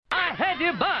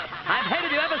you both. I've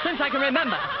hated you ever since I can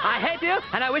remember. I hate you,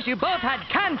 and I wish you both had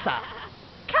cancer.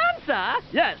 Cancer?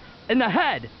 Yes, in the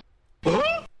head.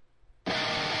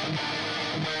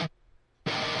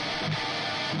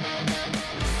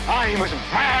 I'm as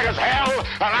mad as hell, and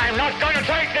I'm not going to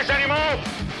take this anymore.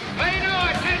 Pay no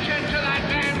attention to that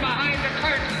man behind the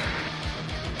curtain.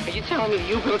 Are you telling me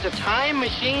you built a time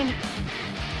machine?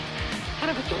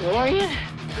 Kind of a DeLorean?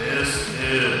 This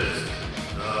is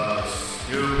the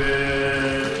Stupid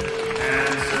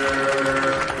Cancer Show.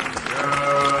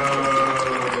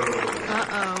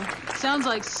 Uh-oh. Sounds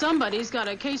like somebody's got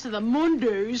a case of the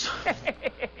Mondays.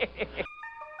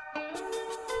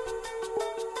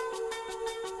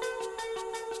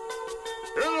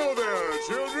 Hello there,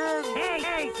 children.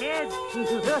 Hey, kids.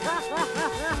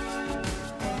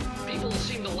 People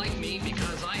seem to like me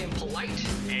because I am polite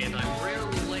and I'm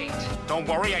rarely late. Don't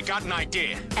worry, I got an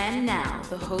idea. And now,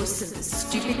 the host of the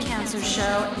Stupid Cancer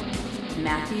Show,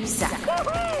 Matthew Zack. Not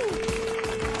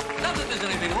that there's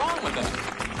anything wrong with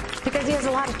that. Because he has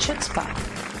a lot of chutzpah.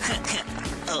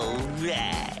 All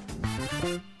right.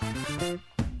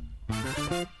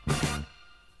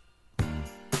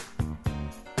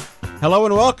 Hello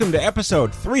and welcome to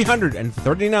episode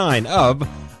 339 of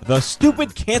The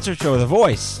Stupid Cancer Show, the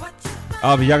voice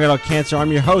of young adult cancer.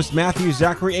 I'm your host, Matthew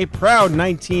Zachary, a proud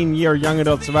 19-year young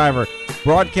adult survivor,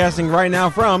 broadcasting right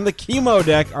now from the Chemo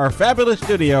Deck, our fabulous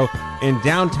studio in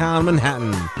downtown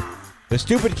Manhattan. The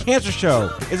Stupid Cancer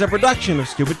Show is a production of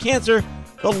Stupid Cancer,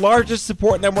 the largest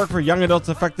support network for young adults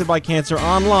affected by cancer,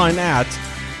 online at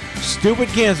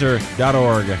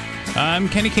stupidcancer.org. I'm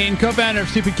Kenny Kane, co-founder of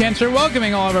Stupid Cancer,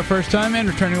 welcoming all of our first-time and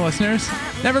returning listeners.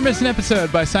 Never miss an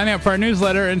episode by signing up for our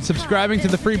newsletter and subscribing to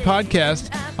the free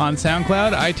podcast on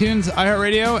SoundCloud, iTunes,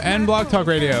 iHeartRadio, and Blog Talk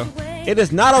Radio. It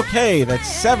is not okay that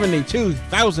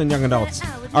 72,000 young adults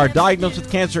are diagnosed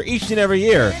with cancer each and every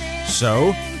year.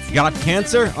 So, got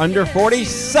cancer under 40?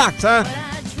 Sucks, huh?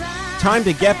 Time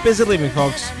to get busy leaving,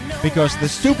 folks, because the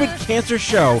Stupid Cancer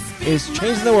Show is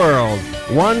changing the world,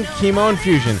 one chemo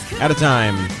infusion at a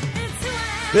time.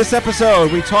 This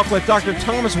episode, we talk with Dr.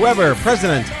 Thomas Weber,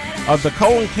 president of the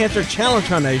Colon Cancer Challenge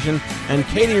Foundation, and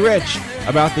Katie Rich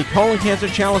about the Colon Cancer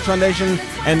Challenge Foundation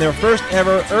and their first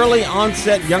ever early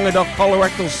onset young adult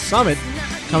colorectal summit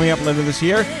coming up later this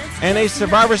year, and a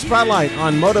survivor spotlight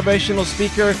on motivational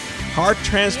speaker, heart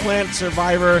transplant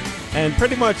survivor, and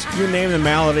pretty much you name the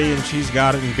malady and she's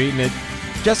got it and beaten it,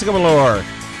 Jessica Malore.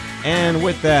 And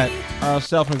with that, our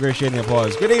self-ingratiating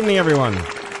applause. Good evening, everyone.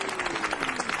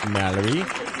 Mallory.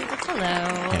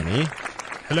 Hello. Kenny.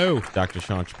 Hello. Dr.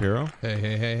 Sean Shapiro.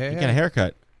 Hey. You got a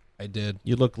haircut. I did.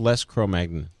 You look less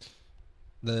Cro-Magnon.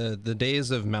 The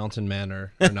days of mountain man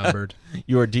are numbered.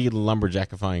 You are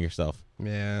de-lumberjackifying yourself.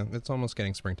 Yeah, it's almost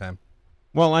getting springtime.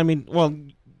 Well,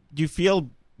 do you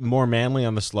feel more manly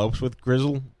on the slopes with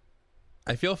grizzle?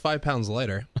 I feel 5 pounds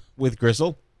lighter. With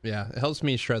grizzle? Yeah, it helps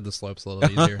me shred the slopes a little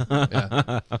easier.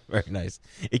 Yeah. Very nice.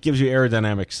 It gives you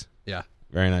aerodynamics. Yeah.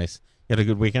 Very nice. You had a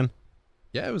good weekend?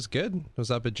 Yeah, it was good. I was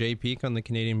up at Jay Peak on the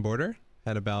Canadian border.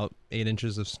 Had about 8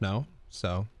 inches of snow,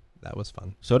 so that was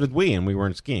fun. So did we, and we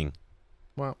weren't skiing.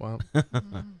 Wow.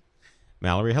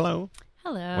 Mallory, hello.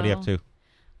 Hello. What are you up to?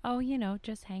 Oh,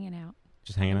 just hanging out.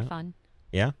 Just hanging out? Fun.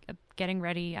 Yeah? Getting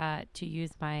ready to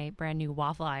use my brand new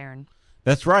waffle iron.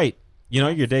 That's right.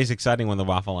 Your day's exciting when the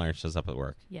waffle iron shows up at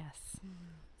work. Yes. It's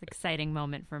an exciting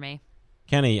moment for me.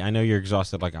 Kenny, I know you're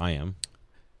exhausted like I am.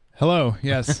 Hello,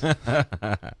 yes.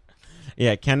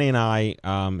 Yeah, Kenny and I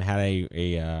had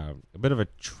a bit of a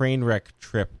train wreck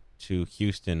trip to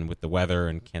Houston with the weather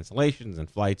and cancellations and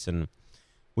flights, and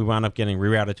we wound up getting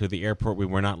rerouted to the airport we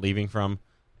were not leaving from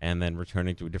and then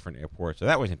returning to a different airport. So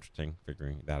that was interesting,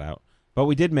 figuring that out. But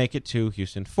we did make it to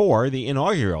Houston for the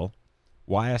inaugural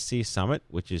YSC Summit,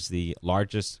 which is the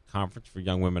largest conference for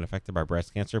young women affected by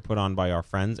breast cancer, put on by our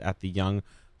friends at the Young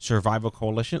Survival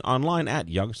Coalition, online at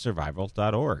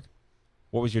youngsurvival.org.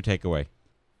 What was your takeaway?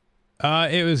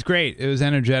 It was great. It was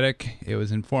energetic. It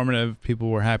was informative. People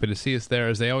were happy to see us there,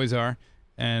 as they always are.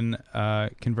 And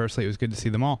conversely, it was good to see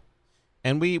them all.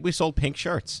 And we sold pink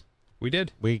shirts. We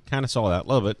did. We kind of saw that a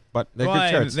little bit, but they're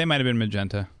good shirts. They might have been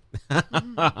magenta.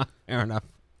 Fair enough.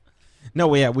 No,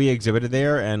 we exhibited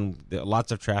there, and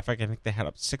lots of traffic. I think they had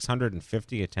up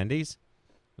 650 attendees. It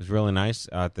was really nice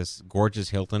at this gorgeous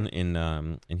Hilton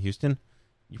in Houston.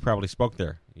 You probably spoke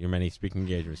there. Your many speaking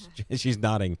engagements. She's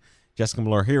nodding. Jessica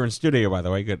Malore here in studio, by the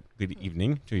way. Good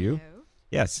evening to you. Hello.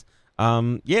 Yes.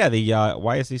 The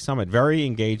YSC Summit, very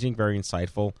engaging, very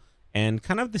insightful, and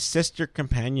kind of the sister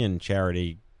companion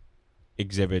charity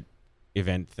exhibit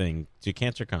event thing to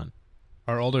CancerCon.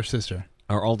 Our older sister.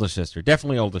 Our older sister.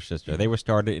 Definitely older sister. They were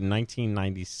started in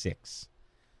 1996.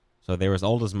 So they're as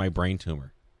old as my brain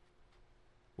tumor,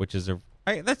 which is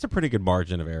that's a pretty good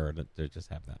margin of error to just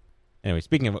have that. Anyway,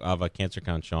 speaking of a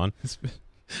CancerCon, Sean. I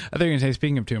thought you were going to say,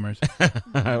 speaking of tumors.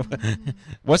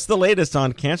 What's the latest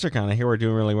on CancerCon? I hear we're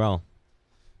doing really well.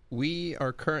 We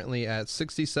are currently at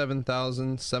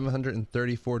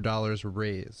 $67,734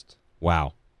 raised.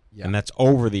 Wow. Yeah. And that's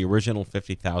over the original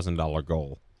 $50,000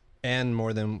 goal. And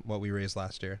more than what we raised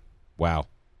last year. Wow.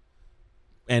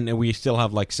 And we still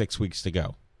have like 6 weeks to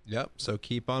go. Yep. So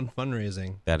keep on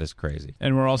fundraising. That is crazy.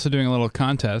 And we're also doing a little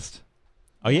contest.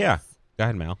 Oh, yeah. Go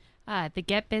ahead, Mal. The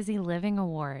Get Busy Living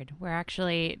Award. We're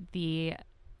actually, the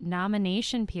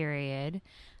nomination period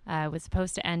was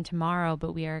supposed to end tomorrow,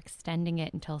 but we are extending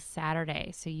it until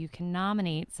Saturday. So you can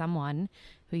nominate someone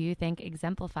who you think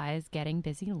exemplifies getting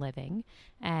busy living,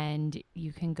 and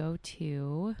you can go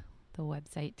to the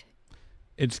website.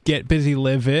 It's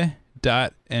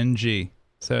getbusyliving.ng.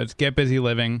 So it's Get Busy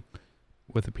Living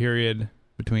with a period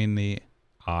between the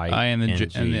I and the N.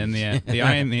 The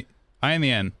I and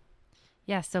the N.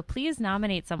 Yeah, so please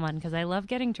nominate someone, because I love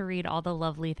getting to read all the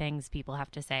lovely things people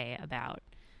have to say about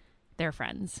their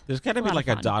friends. There's got to be like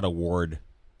a .award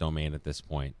domain at this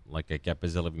point, like a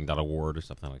getbusyliving.award or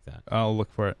something like that. I'll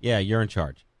look for it. Yeah, you're in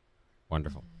charge.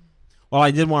 Wonderful. Well,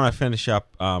 I did want to finish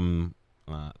up the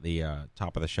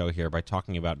top of the show here by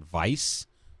talking about Vice,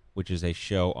 which is a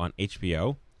show on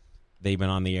HBO. They've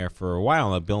been on the air for a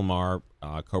while. Bill Maher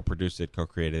co-produced it,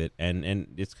 co-created it,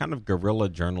 and it's kind of guerrilla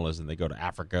journalism. They go to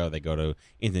Africa, they go to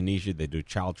Indonesia, they do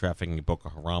child trafficking, Boko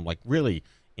Haram, like really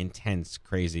intense,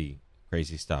 crazy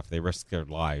stuff. They risk their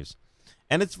lives.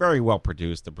 And it's very well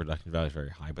produced. The production value is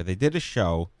very high. But they did a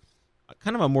show,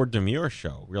 kind of a more demure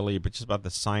show, really, but just about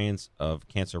the science of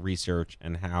cancer research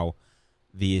and how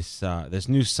this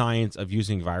new science of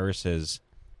using viruses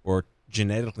or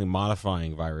genetically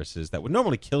modifying viruses that would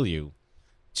normally kill you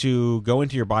to go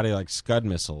into your body like Scud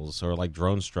missiles or like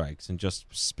drone strikes and just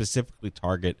specifically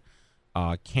target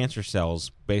cancer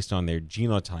cells based on their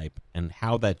genotype and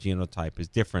how that genotype is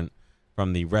different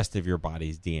from the rest of your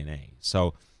body's DNA.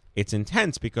 So it's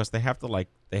intense because they have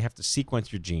to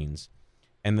sequence your genes,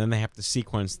 and then they have to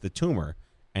sequence the tumor,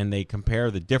 and they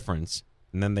compare the difference,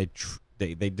 and then they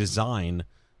design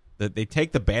that they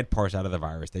take the bad parts out of the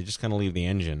virus. They just kind of leave the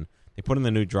engine. They put in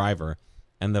the new driver,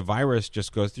 and the virus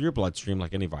just goes through your bloodstream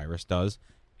like any virus does,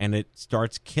 and it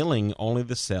starts killing only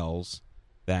the cells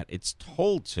that it's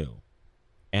told to.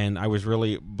 And I was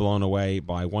really blown away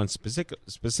by one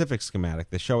specific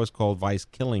schematic. The show is called Vice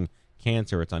Killing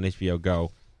Cancer. It's on HBO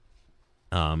Go,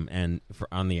 and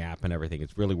on the app and everything.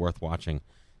 It's really worth watching.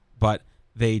 But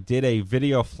they did a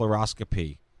video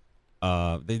fluoroscopy.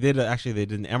 They did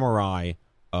an MRI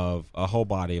of a whole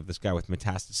body of this guy with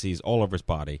metastases all over his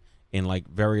body in like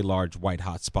very large white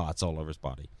hot spots all over his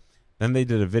body. Then they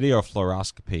did a video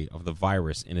fluoroscopy of the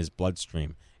virus in his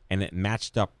bloodstream, and it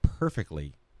matched up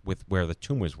perfectly with where the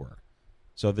tumors were.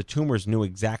 So the tumors knew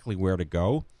exactly where to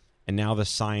go, and now the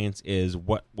science is,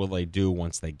 what will they do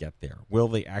once they get there? Will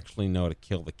they actually know to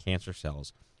kill the cancer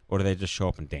cells, or do they just show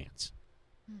up and dance?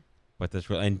 But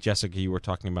and Jessica, you were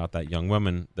talking about that young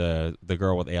woman, the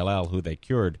girl with ALL who they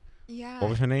cured. Yeah. What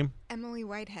was her name? Emily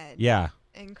Whitehead. Yeah.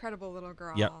 Incredible little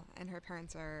girl. Yep. And her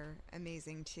parents are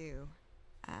amazing too.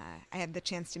 I had the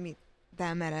chance to meet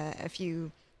them at a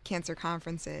few cancer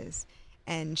conferences,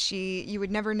 and you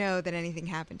would never know that anything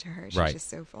happened to her. She's just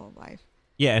so full of life.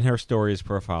 Yeah, and her story is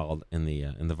profiled in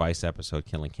the Vice episode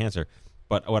Killing Cancer.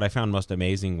 But what I found most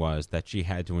amazing was that she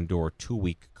had to endure a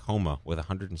 2-week coma with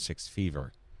 106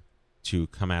 fever to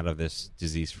come out of this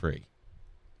disease free.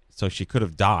 So she could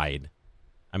have died.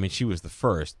 I mean, she was the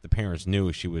first. The parents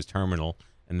knew she was terminal,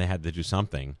 and they had to do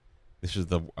something. This was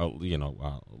the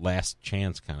last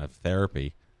chance kind of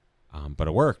therapy, but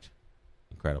it worked.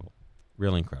 Incredible,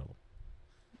 really incredible.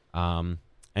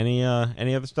 Any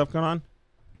other stuff going on?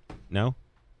 No,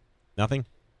 nothing.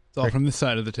 It's all from this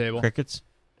side of the table. Crickets.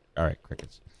 All right,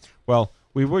 crickets. Well,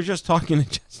 we were just talking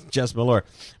to Jess Malore,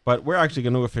 but we're actually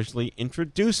going to officially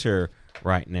introduce her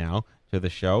right now to the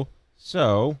show.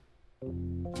 So,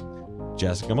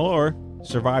 Jessica Malore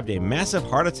survived a massive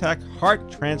heart attack,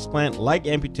 heart transplant, leg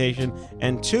amputation,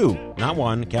 and 2, not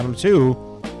 1, count them 2,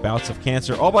 bouts of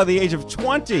cancer, all by the age of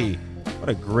 20. What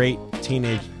a great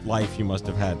teenage life you must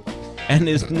have had. And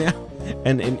is now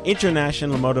an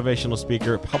international motivational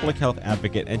speaker, public health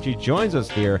advocate, and she joins us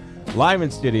here live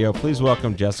in studio. Please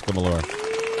welcome Jessica Malore.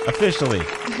 Officially,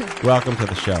 welcome to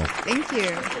the show. Thank you.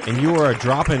 And you were a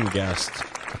drop-in guest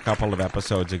a couple of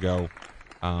episodes ago.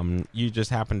 You just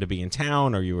happened to be in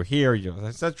town, or you were here. I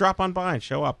said, drop on by and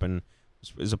show up. And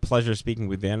it was a pleasure speaking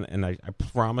with you. And I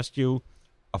promised you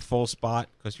a full spot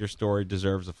because your story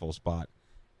deserves a full spot.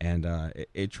 And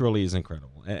it truly is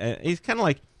incredible. And he's kind of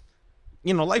like,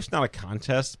 life's not a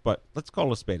contest, but let's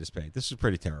call a spade a spade. This is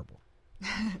pretty terrible.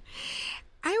 I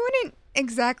wouldn't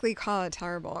exactly call it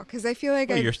terrible because I feel like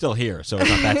you're still here, so it's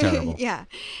not that terrible. Yeah.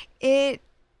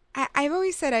 I've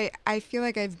always said I feel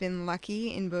like I've been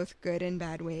lucky in both good and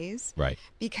bad ways. Right.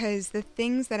 Because the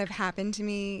things that have happened to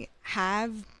me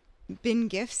have been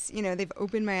gifts. They've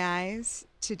opened my eyes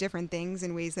to different things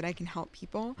in ways that I can help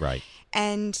people. Right.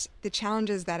 And the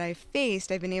challenges that I've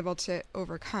faced, I've been able to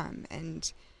overcome.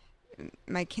 And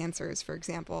my cancers, for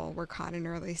example, were caught in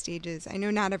early stages. I know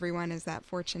not everyone is that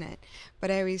fortunate, but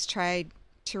I always tried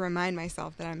to remind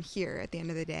myself that I'm here at the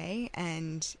end of the day,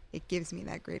 and it gives me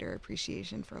that greater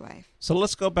appreciation for life. So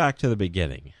let's go back to the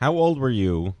beginning. How old were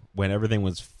you when everything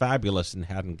was fabulous and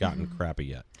hadn't gotten crappy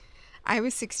yet? I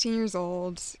was 16 years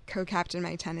old, co-captained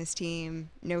my tennis team,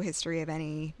 no history of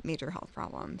any major health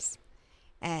problems.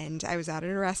 And I was out at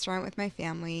a restaurant with my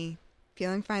family,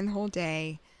 feeling fine the whole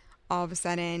day. All of a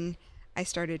sudden, I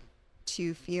started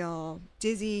to feel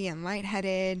dizzy and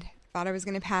lightheaded, thought I was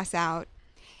going to pass out.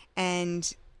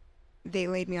 And they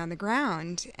laid me on the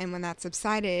ground. And when that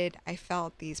subsided, I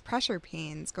felt these pressure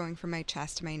pains going from my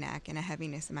chest to my neck and a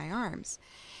heaviness in my arms.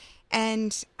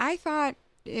 And I thought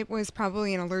it was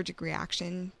probably an allergic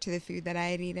reaction to the food that I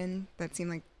had eaten. That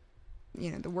seemed like,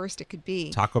 the worst it could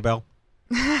be. Taco Bell?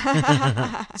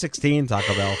 16,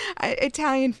 Taco Bell.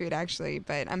 Italian food, actually,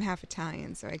 but I'm half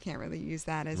Italian, so I can't really use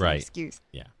that as an excuse.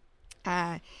 Yeah.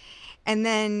 And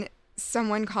then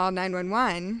someone called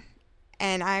 911,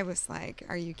 and I was like,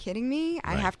 are you kidding me?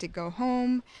 I have to go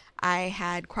home. I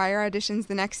had choir auditions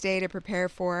the next day to prepare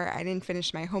for. I didn't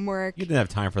finish my homework. You didn't have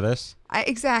time for this?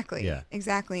 Exactly. Yeah.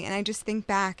 Exactly. And I just think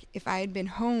back, if I had been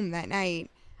home that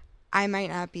night, I might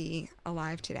not be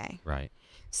alive today. Right.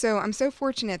 So I'm so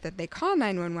fortunate that they called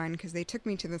 911 because they took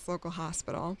me to this local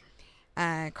hospital.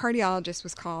 A cardiologist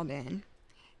was called in,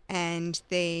 and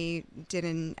they did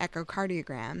an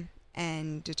echocardiogram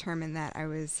and determined that I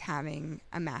was having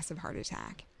a massive heart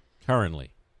attack.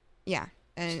 Currently? Yeah.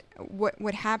 And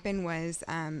what happened was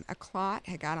a clot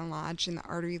had gotten lodged in the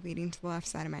artery leading to the left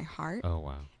side of my heart. Oh,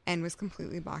 wow. And was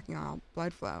completely blocking all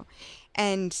blood flow.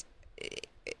 And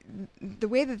the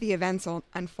way that the events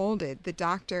unfolded, the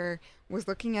doctor was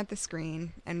looking at the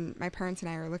screen, and my parents and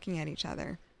I were looking at each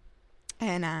other.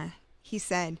 And he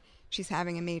said, she's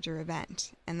having a major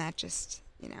event. And that just,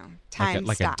 time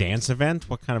like stopped. A dance event?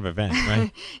 What kind of event,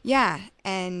 right? Yeah.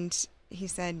 And he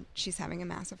said, she's having a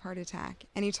massive heart attack.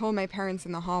 And he told my parents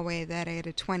in the hallway that I had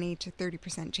a 20 to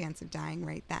 30% chance of dying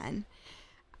right then.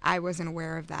 I wasn't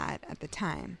aware of that at the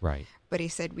time. Right. But he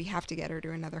said, we have to get her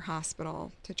to another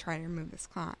hospital to try to remove this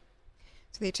clot.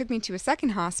 So they took me to a second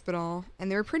hospital,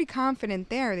 and they were pretty confident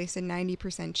there. They said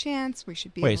 90% chance we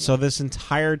should be Wait, so this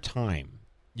entire time,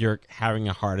 you're having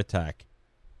a heart attack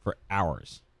for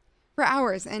hours? For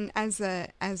hours. And as a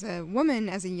woman,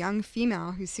 as a young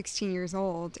female who's 16 years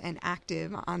old and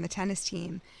active on the tennis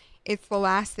team, it's the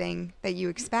last thing that you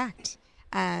expect.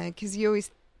 Because you always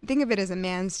think of it as a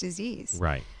man's disease.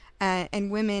 Right.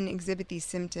 And women exhibit these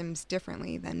symptoms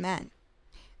differently than men.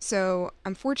 So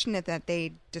I'm fortunate that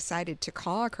they decided to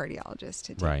call a cardiologist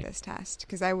to take this test.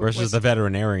 Versus the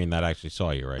veterinarian that actually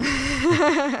saw you,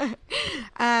 right?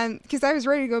 Because I was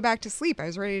ready to go back to sleep. I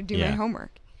was ready to do my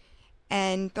homework.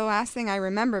 And the last thing I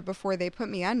remember before they put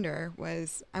me under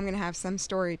was, I'm going to have some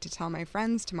story to tell my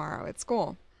friends tomorrow at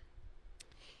school.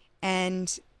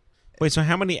 And wait, so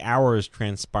how many hours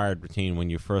transpired between when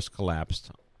you first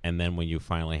collapsed and then when you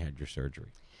finally had your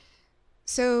surgery?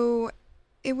 So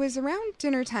it was around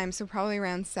dinner time, so probably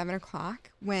around 7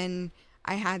 o'clock when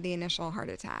I had the initial heart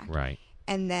attack. Right.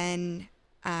 And then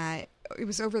it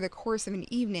was over the course of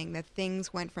an evening that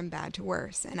things went from bad to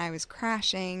worse. And I was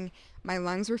crashing. My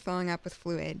lungs were filling up with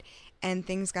fluid. And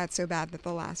things got so bad that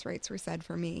the last rites were said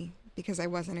for me because I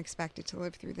wasn't expected to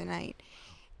live through the night.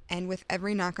 And with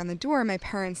every knock on the door, my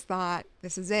parents thought,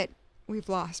 this is it. We've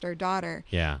lost our daughter.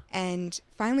 Yeah. And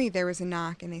finally there was a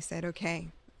knock, and they said, okay,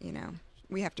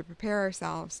 we have to prepare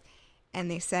ourselves.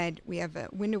 And they said, we have a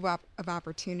window of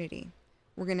opportunity.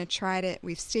 We're going to try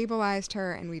we've stabilized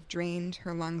her and we've drained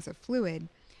her lungs of fluid.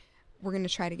 We're going to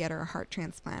try to get her a heart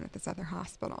transplant at this other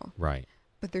hospital. Right.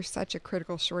 But there's such a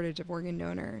critical shortage of organ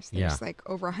donors. There's like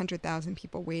over 100,000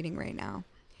 people waiting right now.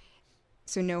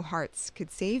 So no hearts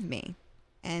could save me.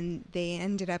 And they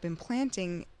ended up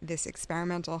implanting this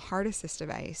experimental heart assist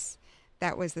device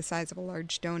that was the size of a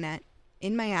large donut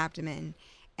in my abdomen.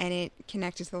 And it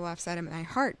connected to the left side of my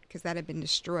heart because that had been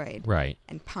destroyed. Right.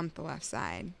 And pumped the left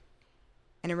side.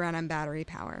 And it ran on battery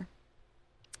power.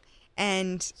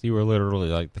 And so you were literally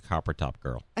like the copper top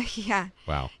girl. Yeah.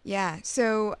 Wow. Yeah.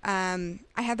 So I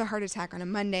had the heart attack on a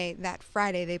Monday. That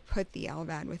Friday, they put the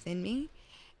LVAD within me.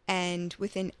 And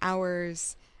within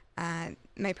hours,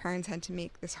 my parents had to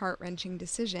make this heart-wrenching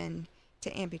decision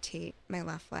to amputate my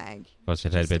left leg. Because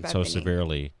it had been so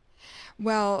severely.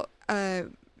 Well,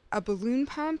 a balloon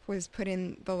pump was put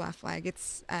in the left leg. It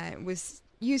was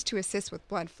used to assist with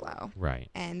blood flow. Right.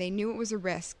 And they knew it was a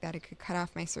risk that it could cut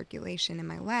off my circulation in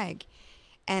my leg.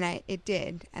 And it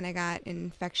did. And I got an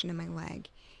infection in my leg.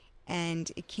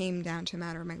 And it came down to a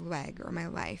matter of my leg or my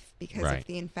life. Because if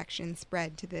the infection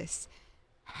spread to this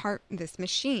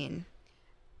machine,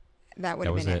 that would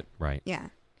have been it. Right. Yeah.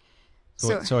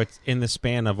 So it's in the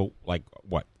span of a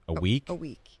week? A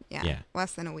week, yeah.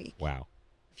 Less than a week. Wow.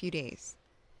 A few days.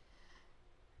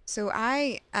 So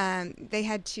they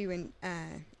had to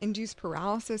induce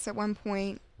paralysis at one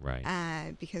point.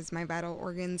 Right. Because my vital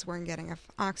organs weren't getting enough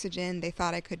oxygen. They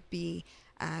thought I could be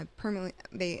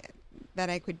permanently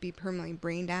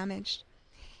brain damaged.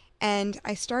 And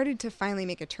I started to finally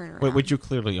make a turnaround. Which you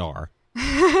clearly are.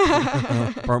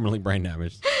 Permanently brain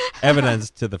damaged. Evidence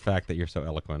to the fact that you're so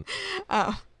eloquent.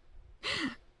 Oh.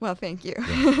 Well, thank you.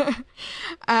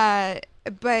 Yeah.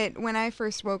 But when I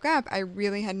first woke up, I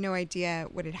really had no idea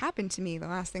what had happened to me. The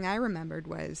last thing I remembered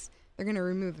was they're going to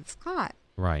remove this clot.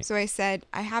 Right. So I said,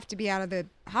 I have to be out of the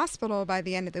hospital by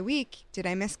the end of the week. Did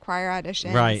I miss choir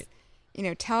auditions? Right.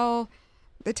 Tell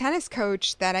the tennis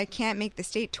coach that I can't make the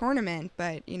state tournament,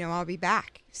 but, I'll be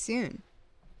back soon.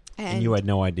 And you had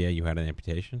no idea you had an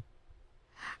amputation?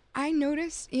 I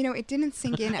noticed, it didn't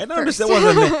sink in at I noticed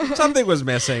first. Something was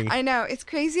missing. I know. It's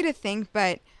crazy to think,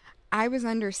 but I was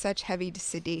under such heavy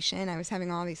sedation. I was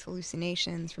having all these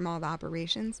hallucinations from all the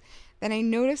operations that I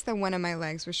noticed that one of my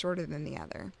legs was shorter than the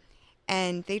other.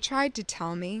 And they tried to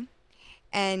tell me,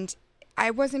 and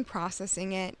I wasn't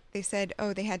processing it. They said,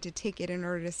 they had to take it in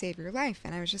order to save your life.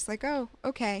 And I was just like, oh,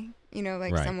 okay.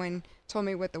 Someone told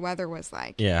me what the weather was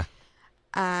like. Yeah.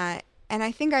 And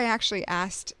I think I actually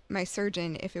asked my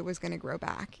surgeon if it was going to grow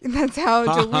back. That's how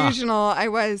delusional I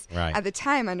was at the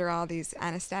time under all these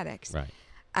anesthetics. Right.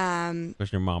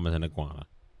 Because your mom is an iguana.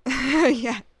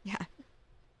 Yeah.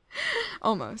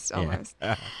 Almost.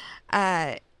 Yeah.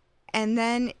 And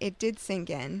then it did sink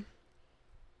in.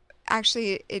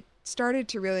 Actually, it started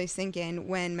to really sink in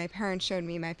when my parents showed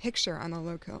me my picture on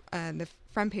the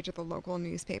front page of the local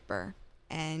newspaper.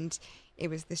 And it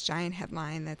was this giant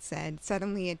headline that said,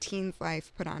 "Suddenly a teen's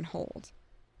life put on hold."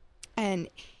 And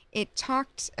it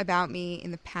talked about me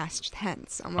in the past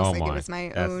tense, almost like it was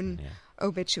my own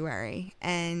obituary.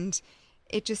 And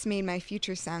it just made my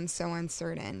future sound so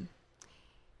uncertain.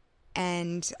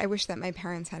 And I wish that my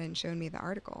parents hadn't shown me the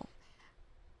article.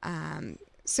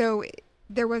 So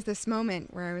there was this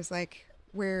moment where I was like,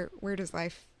 where does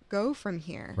life go from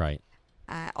here? Right.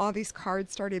 All these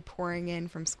cards started pouring in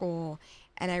from school,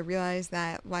 and I realized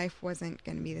that life wasn't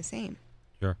going to be the same.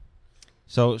 Sure.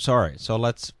 So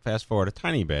let's fast forward a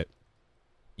tiny bit.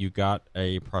 You got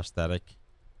a prosthetic.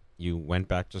 You went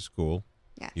back to school.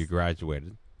 Yes. You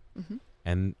graduated. Mm-hmm.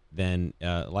 And then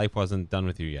life wasn't done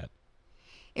with you yet.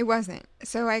 It wasn't.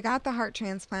 So I got the heart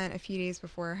transplant a few days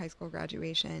before high school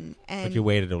graduation. And but you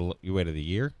waited a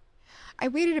year? I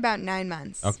waited about 9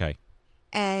 months. Okay.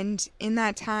 And in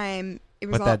that time, it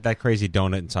was But that crazy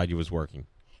donut inside you was working.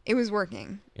 It was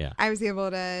working. Yeah. I was able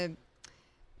to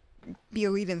be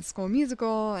a lead in the school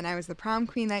musical, and I was the prom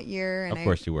queen that year. And of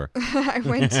course you were. I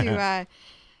went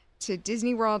to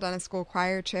Disney World on a school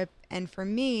choir trip. And for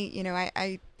me,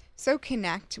 I so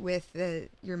connect with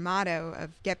your motto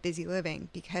of get busy living,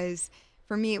 because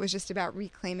for me, it was just about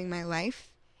reclaiming my life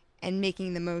and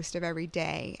making the most of every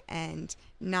day and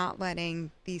not letting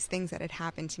these things that had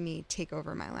happened to me take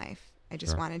over my life. I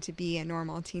just wanted to be a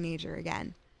normal teenager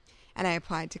again. And I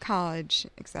applied to college,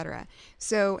 etc.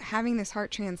 So having this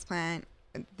heart transplant,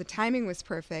 the timing was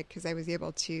perfect because I was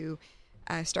able to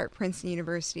start Princeton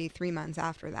University 3 months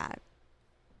after that.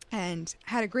 And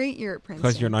had a great year at Princeton.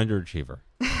 Because you're an underachiever.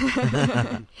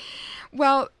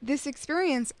 Well, this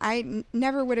experience, I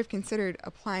never would have considered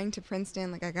applying to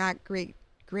Princeton. Like, I got great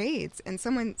grades, and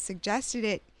someone suggested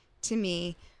it to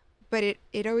me, but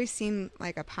it always seemed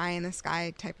like a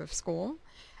pie-in-the-sky type of school.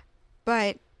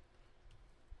 But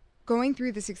going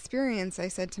through this experience, I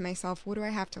said to myself, what do I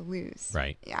have to lose?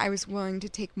 Right. I was willing to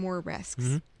take more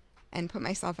risks and put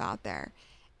myself out there.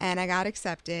 And I got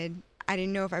accepted. I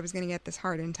didn't know if I was going to get this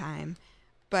heart in time,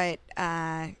 but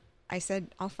I said,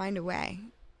 I'll find a way.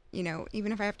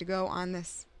 Even if I have to go on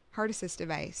this heart assist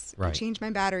device and change my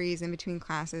batteries in between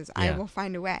classes, I will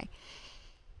find a way.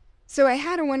 So I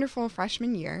had a wonderful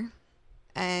freshman year.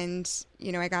 And,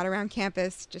 I got around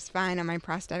campus just fine on my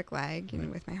prosthetic leg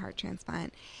and with my heart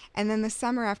transplant. And then the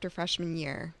summer after freshman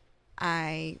year,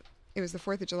 it was the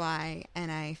 4th of July,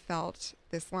 and I felt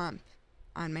this lump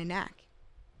on my neck.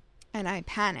 And I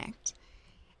panicked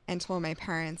and told my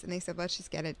parents, and they said, let's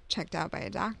just get it checked out by a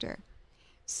doctor.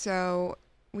 So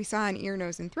we saw an ear,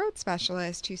 nose, and throat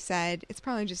specialist who said it's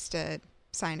probably just a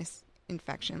sinus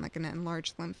infection, like an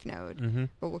enlarged lymph node,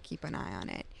 but we'll keep an eye on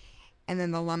it. And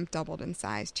then the lump doubled in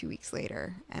size 2 weeks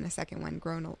later, and a second one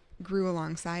grew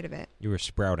alongside of it. You were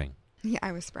sprouting. Yeah,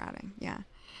 I was sprouting, yeah.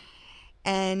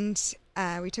 And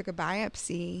we took a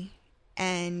biopsy,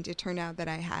 and it turned out that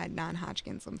I had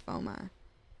non-Hodgkin's lymphoma,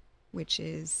 which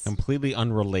is... completely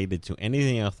unrelated to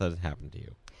anything else that had happened to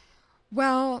you.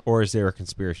 Well... Or is there a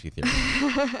conspiracy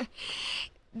theory?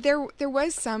 There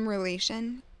was some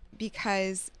relation,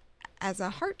 because as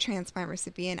a heart transplant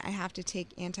recipient, I have to take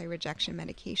anti-rejection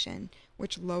medication,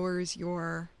 which lowers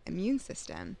your immune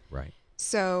system. Right.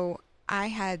 So I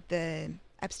had the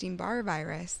Epstein-Barr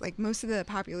virus. Like, most of the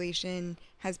population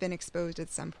has been exposed at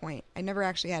some point. I never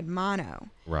actually had mono.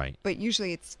 Right. But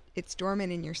usually it's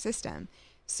dormant in your system.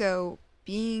 So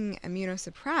being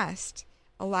immunosuppressed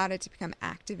allowed it to become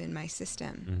active in my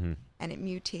system, and it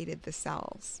mutated the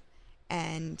cells.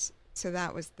 And so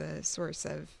that was the source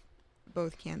of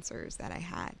both cancers that I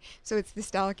had. So it's this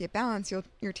delicate balance.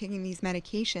 You're taking these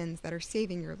medications that are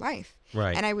saving your life.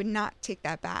 Right. And I would not take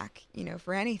that back,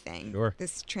 for anything. Sure.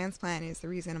 This transplant is the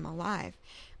reason I'm alive.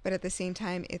 But at the same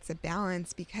time, it's a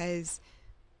balance, because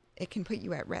it can put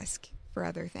you at risk for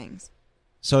other things.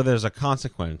 So there's a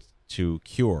consequence to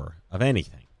cure of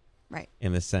anything. Right.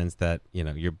 In the sense that,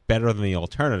 you're better than the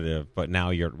alternative, but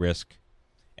now you're at risk.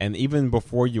 And even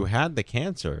before you had the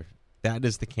cancer, that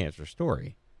is the cancer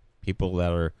story. People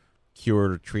that are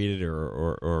cured or treated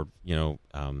or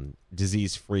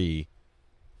disease-free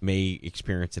may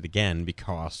experience it again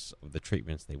because of the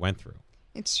treatments they went through.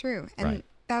 It's true. And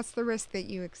that's the risk that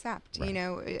you accept.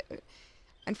 Right.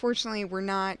 Unfortunately, we're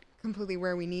not completely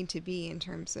where we need to be in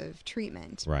terms of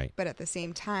treatment. Right. But at the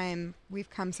same time, we've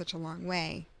come such a long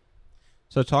way.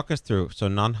 So talk us through. So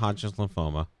non-Hodgkin's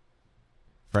lymphoma,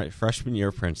 freshman year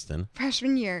of Princeton.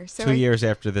 Freshman year. So 2 years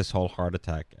after this whole heart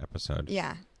attack episode.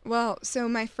 Yeah. Well, so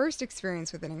my first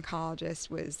experience with an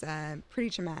oncologist was pretty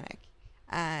traumatic.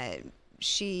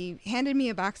 She handed me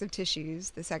a box of tissues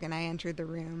the second I entered the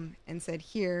room and said,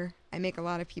 "Here, I make a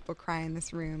lot of people cry in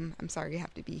this room. I'm sorry you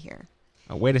have to be here."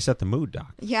 A way to set the mood,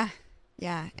 Doc. Yeah.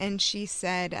 And she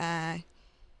said,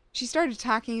 she started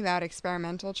talking about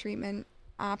experimental treatment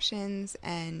options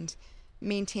and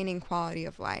maintaining quality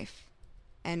of life,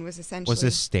 and was essentially... Was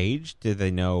this staged? Did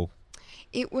they know...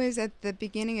 It was at the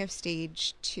beginning of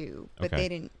stage 2, but they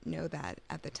didn't know that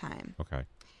at the time. Okay.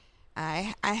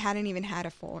 I hadn't even had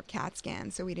a full CAT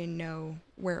scan, so we didn't know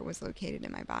where it was located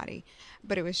in my body.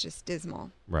 But it was just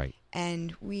dismal. Right.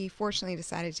 And we fortunately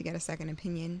decided to get a second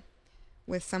opinion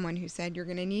with someone who said, you're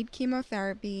going to need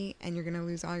chemotherapy and you're going to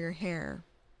lose all your hair,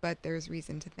 but there's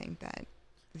reason to think that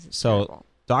this is terrible.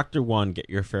 Dr. 1, get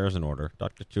your affairs in order.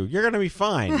 Dr. 2, you're going to be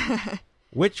fine.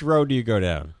 Which road do you go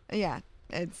down? Yeah,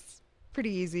 it's pretty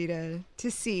easy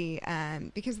to see,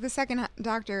 because the second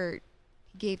doctor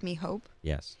gave me hope.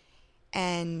 Yes.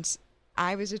 And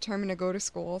I was determined to go to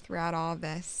school throughout all of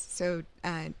this. So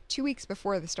 2 weeks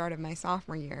before the start of my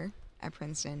sophomore year at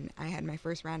Princeton, I had my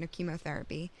first round of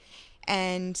chemotherapy.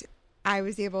 And I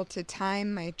was able to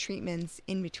time my treatments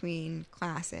in between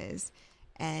classes.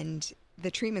 And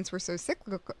the treatments were so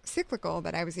cyclical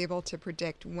that I was able to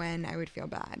predict when I would feel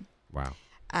bad. Wow.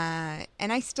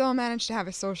 And I still managed to have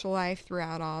a social life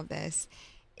throughout all of this.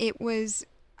 I was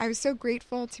so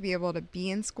grateful to be able to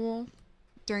be in school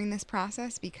during this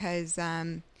process, because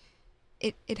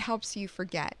it helps you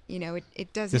forget.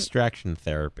 It doesn't... Distraction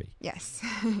therapy. Yes.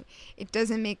 It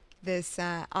doesn't make this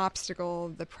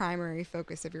obstacle the primary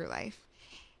focus of your life.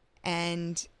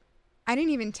 And I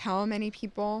didn't even tell many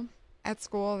people at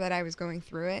school that I was going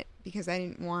through it, because I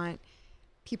didn't want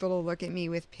people to look at me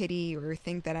with pity or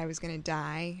think that I was going to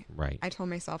die. Right. I told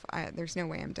myself, there's no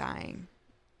way I'm dying.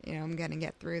 I'm going to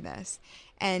get through this.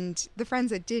 And the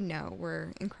friends that did know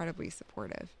were incredibly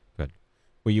supportive. Good.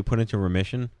 Were you put into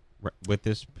remission with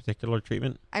this particular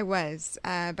treatment? I was.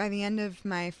 By the end of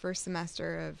my first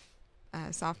semester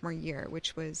of sophomore year,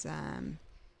 which was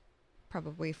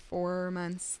probably 4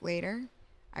 months later,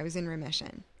 I was in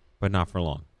remission. But not for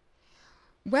long.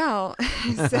 Well,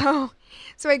 so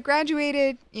I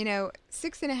graduated,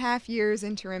 6.5 years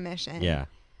into remission. Yeah.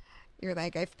 You're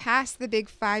like, I've passed the big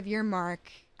 5-year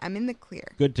mark. I'm in the clear.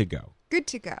 Good to go. Good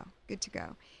to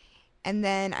go. And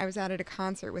then I was out at a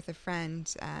concert with a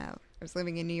friend. I was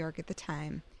living in New York at the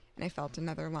time. and I felt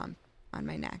another lump on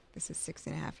my neck. This is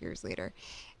 6.5 years later.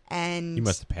 And you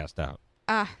must have passed out.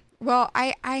 Well,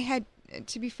 I had,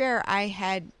 to be fair, I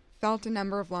had felt a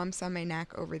number of lumps on my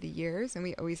neck over the years, and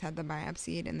we always had them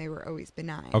biopsied, and they were always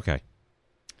benign. Okay.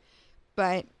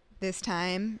 But this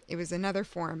time, it was another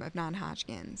form of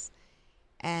non-Hodgkin's.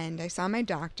 And I saw my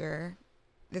doctor.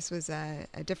 This was a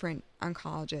different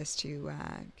oncologist who,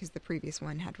 because the previous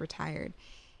one had retired.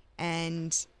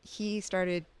 And he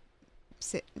started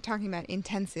talking about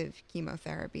intensive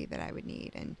chemotherapy that I would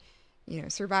need, and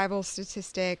survival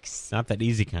statistics. Not that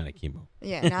easy kind of chemo.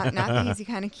 Yeah, not the easy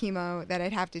kind of chemo that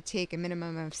I'd have to take a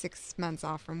minimum of 6 months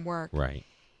off from work. Right.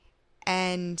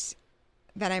 And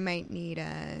that I might need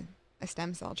a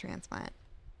stem cell transplant.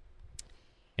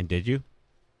 And did you?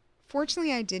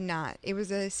 Fortunately, I did not. It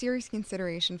was a serious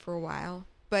consideration for a while,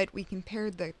 but we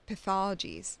compared the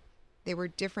pathologies. They were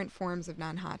different forms of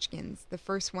non-Hodgkin's. The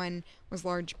first one was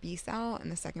large B cell,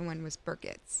 and the second one was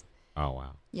Burkitt's. Oh,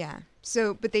 wow. Yeah.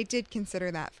 So, but they did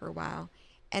consider that for a while.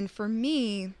 And for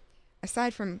me,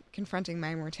 aside from confronting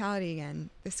my mortality again,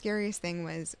 the scariest thing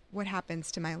was what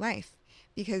happens to my life.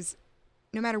 Because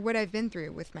no matter what I've been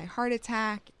through with my heart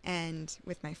attack and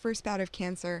with my first bout of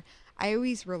cancer, I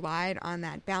always relied on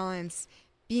that balance,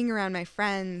 being around my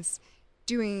friends,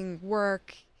 doing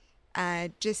work,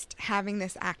 just having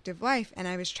this active life. And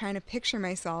I was trying to picture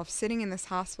myself sitting in this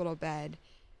hospital bed,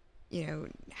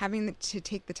 having to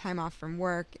take the time off from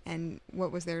work, and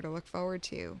what was there to look forward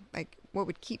to? Like, what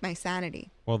would keep my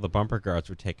sanity? Well, the bumper guards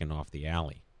were taken off the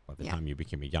alley by the time you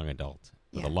became a young adult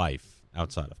with a life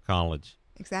outside of college.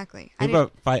 Exactly. I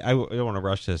don't want to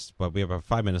rush this, but we have about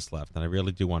 5 minutes left, and I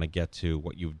really do want to get to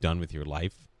what you've done with your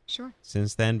life. Sure.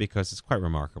 Since then, because it's quite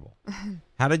remarkable.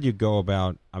 How did you go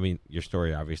about, your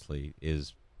story obviously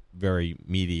is very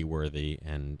media worthy,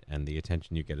 and the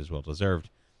attention you get is well deserved.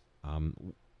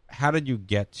 How did you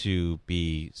get to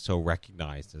be so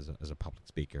recognized as a public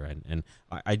speaker? And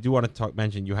I do want to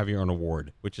mention you have your own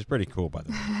award, which is pretty cool, by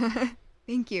the way.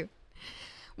 Thank you.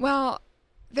 Well,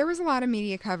 there was a lot of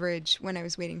media coverage when I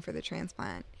was waiting for the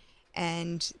transplant.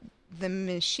 And the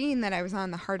machine that I was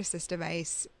on, the heart assist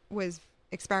device, was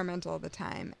experimental at the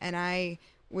time. And I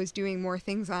was doing more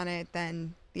things on it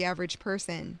than the average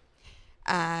person.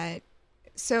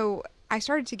 So I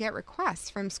started to get requests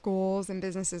from schools and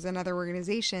businesses and other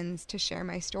organizations to share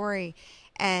my story.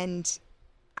 And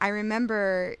I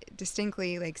remember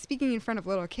distinctly speaking in front of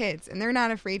little kids, and they're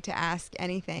not afraid to ask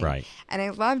anything. Right. And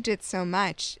I loved it so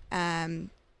much,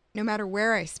 no matter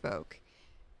where I spoke,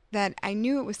 that I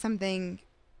knew it was something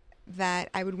that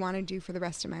I would want to do for the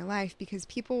rest of my life, because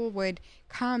people would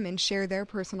come and share their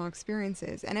personal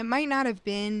experiences. And it might not have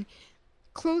been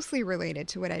closely related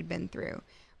to what I'd been through,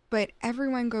 but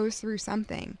everyone goes through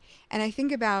something. And I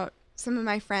think about some of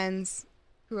my friends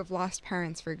who have lost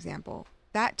parents, for example.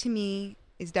 That to me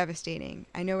is devastating.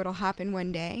 I know it'll happen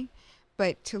one day,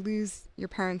 but to lose your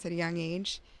parents at a young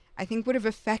age, I think would have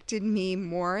affected me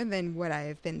more than what I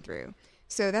have been through.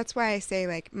 So that's why I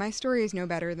say, my story is no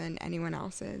better than anyone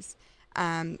else's.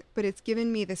 But it's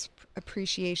given me this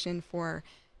appreciation for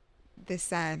this,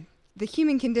 the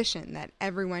human condition, that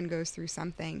everyone goes through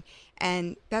something.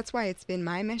 And that's why it's been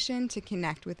my mission to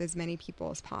connect with as many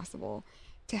people as possible,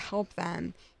 to help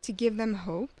them, to give them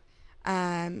hope.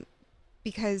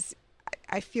 Because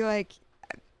I feel like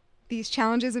these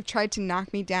challenges have tried to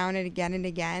knock me down and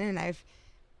again, and I've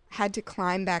had to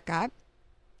climb back up.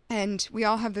 And we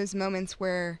all have those moments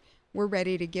where we're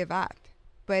ready to give up.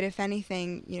 But if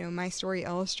anything, my story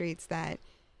illustrates that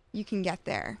you can get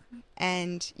there,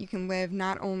 and you can live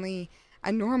not only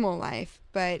a normal life,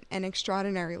 but an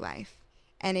extraordinary life.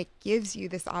 And it gives you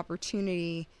this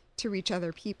opportunity to reach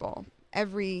other people.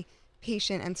 Every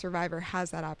patient and survivor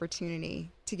has that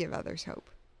opportunity to give others hope.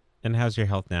 And how's your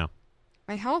health now?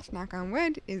 My health, knock on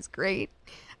wood, is great.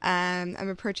 I'm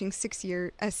approaching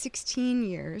 16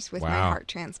 years with my heart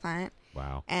transplant.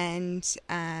 Wow. And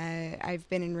I've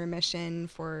been in remission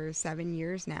for 7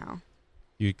 years now.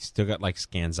 You still got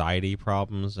scanxiety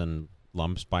problems and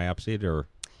lumps biopsied, or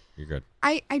you're good?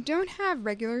 I don't have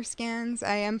regular scans.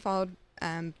 I am followed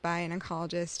by an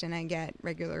oncologist, and I get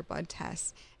regular blood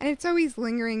tests. And it's always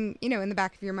lingering, in the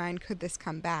back of your mind, could this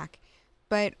come back?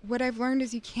 But what I've learned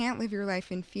is you can't live your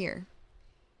life in fear,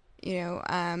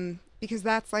 because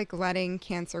that's like letting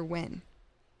cancer win.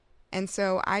 And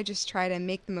so I just try to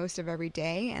make the most of every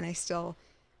day, and I still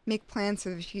make plans for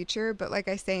the future. But like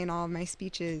I say in all of my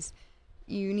speeches,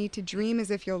 you need to dream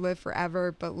as if you'll live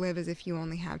forever, but live as if you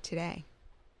only have today.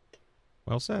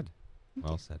 Well said.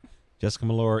 Well said. Jessica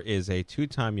Mellor is a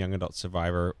 2-time young adult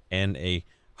survivor and a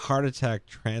heart attack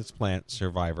transplant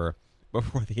survivor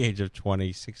before the age of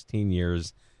 20, 16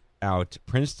 years out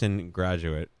Princeton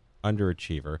graduate,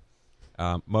 underachiever,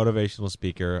 motivational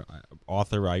speaker,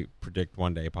 author, I predict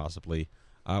one day possibly.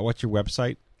 What's your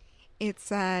website? It's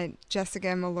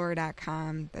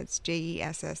jessicamelore.com. That's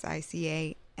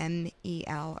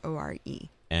JESSICAMELORE.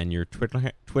 And your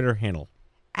Twitter handle?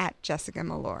 At Jessica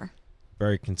Melore.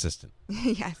 Very consistent.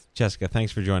 Yes. Jessica,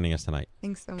 thanks for joining us tonight.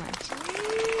 Thanks so much.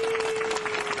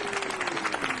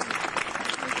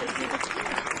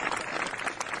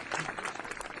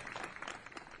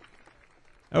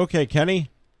 Okay,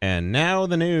 Kenny. And now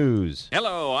the news.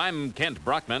 Hello, I'm Kent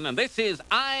Brockman, and this is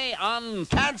Eye on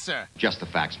Cancer. Just the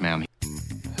facts, ma'am.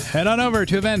 Head on over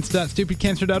to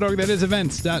events.stupidcancer.org. That is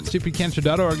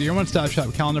events.stupidcancer.org, your one-stop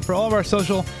shop calendar for all of our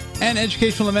social and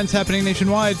educational events happening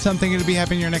nationwide. Something to be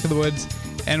happening in your neck of the woods,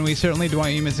 and we certainly don't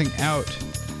want you missing out.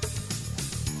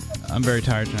 I'm very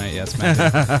tired tonight, yes, Matthew.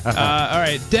 All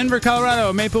right, Denver,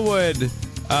 Colorado, Maplewood,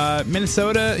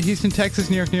 Minnesota, Houston, Texas,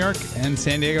 New York, and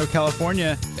San Diego,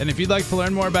 California. And if you'd like to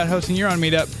learn more about hosting your own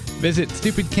meetup, visit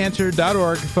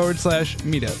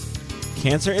stupidcancer.org/meetup.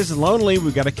 Cancer is lonely.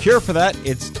 We've got a cure for that.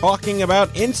 It's talking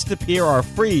about Instapeer, our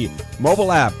free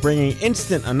mobile app, bringing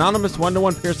instant, anonymous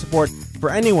one-to-one peer support for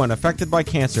anyone affected by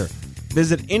cancer.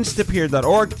 Visit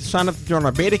instapeer.org to sign up to join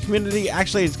our beta community.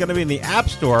 Actually, it's going to be in the App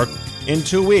Store in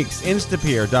 2 weeks.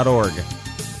 Instapeer.org.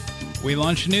 We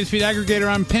launched a newsfeed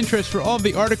aggregator on Pinterest for all of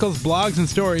the articles, blogs, and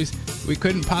stories we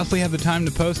couldn't possibly have the time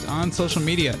to post on social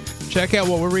media. Check out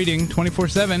what we're reading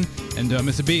 24/7 and don't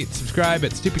miss a beat. Subscribe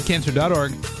at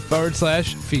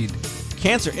stupidcancer.org/feed.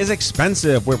 Cancer is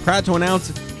expensive. We're proud to announce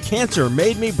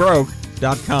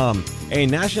CancerMadeMeBroke.com, a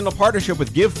national partnership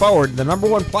with Give Forward, the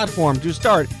 #1 platform to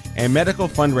start a medical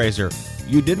fundraiser.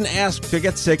 You didn't ask to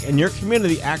get sick, and your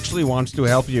community actually wants to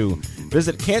help you.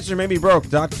 Visit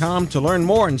CancerMadeMeBroke.com to learn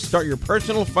more and start your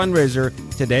personal fundraiser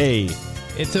today.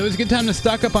 It's always a good time to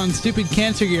stock up on Stupid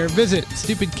Cancer gear. Visit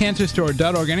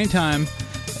stupidcancerstore.org anytime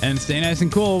and stay nice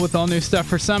and cool with all new stuff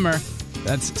for summer.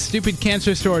 That's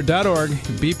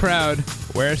stupidcancerstore.org. Be proud.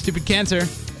 Wear Stupid Cancer.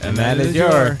 And that is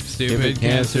your Stupid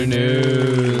Cancer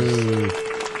News.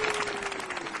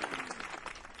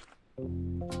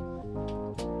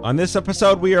 On this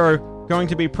episode, we are going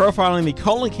to be profiling the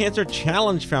Colon Cancer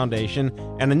Challenge Foundation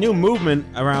and a new movement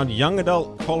around young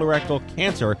adult colorectal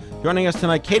cancer. Joining us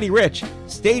tonight, Katie Rich,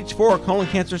 stage 4 colon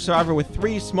cancer survivor with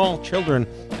 3 small children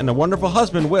and a wonderful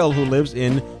husband, Will, who lives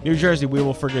in New Jersey. We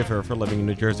will forgive her for living in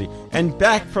New Jersey. And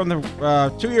back from the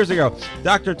 2 years ago,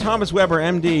 Dr. Thomas Weber,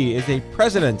 MD, is the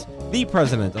president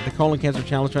of the Colon Cancer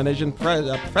Challenge Foundation,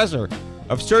 professor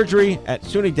of surgery at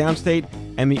SUNY Downstate,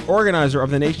 and the organizer of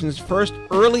the nation's first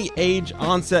early age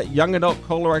onset young adult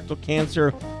colorectal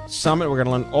cancer summit. We're going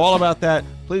to learn all about that.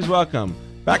 Please welcome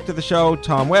back to the show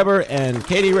Tom Weber and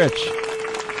Katie Rich.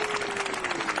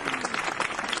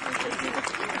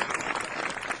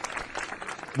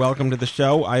 Welcome to the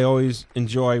show. I always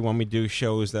enjoy when we do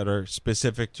shows that are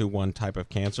specific to one type of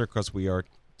cancer because we are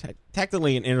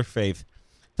technically an interfaith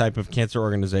type of cancer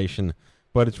organization,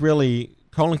 but it's really,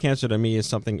 colon cancer to me is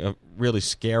something really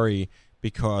scary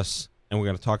because, and we're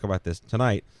going to talk about this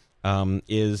tonight,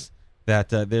 is that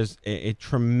there's a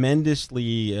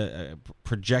tremendously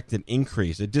projected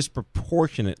increase, a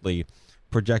disproportionately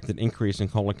projected increase in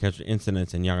colon cancer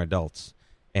incidence in young adults.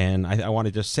 And I want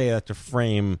to just say that to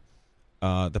frame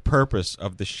the purpose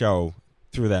of the show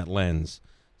through that lens.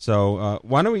 So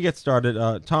why don't we get started?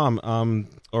 Tom,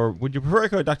 or would you prefer to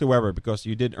go Dr. Weber because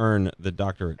you did earn the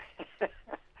doctorate?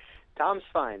 Tom's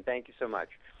fine. Thank you so much.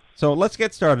 So let's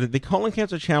get started. The Colon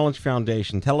Cancer Challenge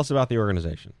Foundation. Tell us about the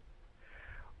organization.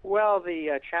 Well,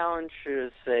 the challenge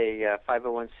is a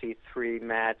 501c3,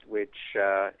 Matt, which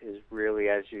is really,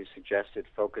 as you suggested,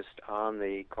 focused on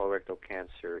the colorectal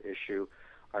cancer issue.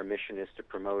 Our mission is to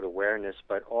promote awareness,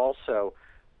 but also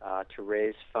to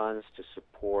raise funds to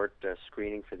support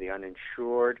screening for the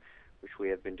uninsured, which we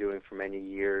have been doing for many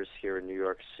years here in New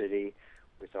York City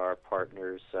with our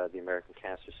partners, the American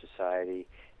Cancer Society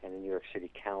and the New York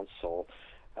City Council.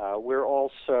 We're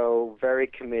also very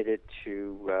committed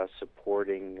to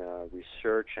supporting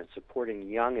research and supporting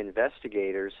young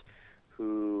investigators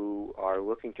who are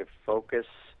looking to focus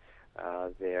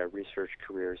their research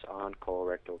careers on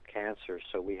colorectal cancer.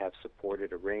 So we have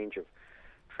supported a range of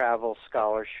travel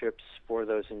scholarships for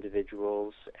those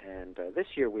individuals, and this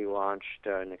year we launched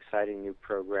an exciting new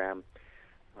program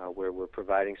where we're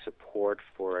providing support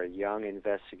for a young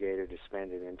investigator to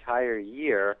spend an entire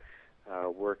year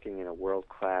working in a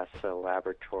world-class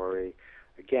laboratory,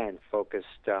 again,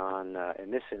 focused on,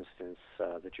 in this instance,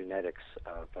 the genetics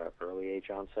of early age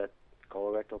onset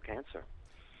colorectal cancer.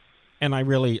 And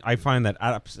I find that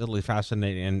absolutely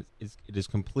fascinating, and it is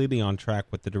completely on track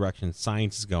with the direction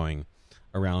science is going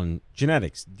around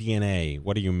genetics, DNA,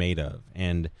 what are you made of?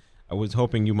 And I was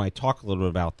hoping you might talk a little bit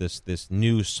about this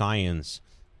new science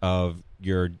of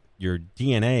your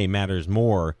DNA matters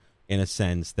more, in a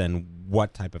sense, than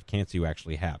what type of cancer you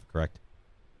actually have, correct?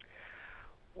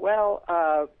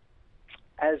 Well,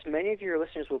 as many of your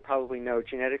listeners will probably know,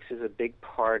 genetics is a big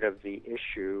part of the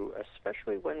issue,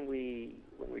 especially when we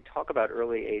talk about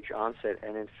early age onset.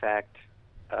 And in fact,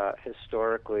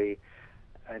 historically,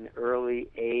 an early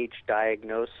age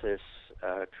diagnosis,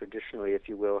 traditionally, if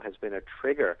you will, has been a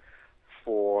trigger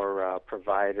for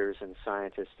providers and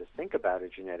scientists to think about a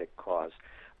genetic cause.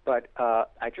 But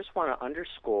I just want to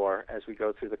underscore, as we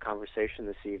go through the conversation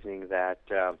this evening, that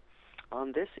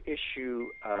on this issue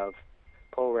of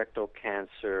colorectal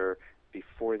cancer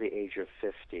before the age of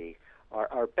 50,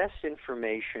 our best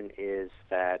information is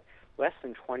that less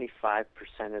than 25%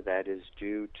 of that is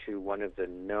due to one of the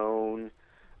known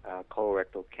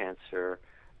colorectal cancer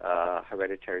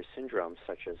hereditary syndromes,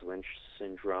 such as Lynch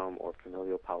syndrome or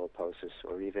familial polyposis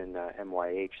or even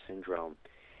MYH syndrome.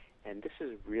 And this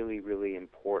is really, really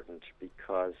important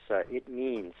because it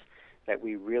means that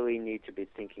we really need to be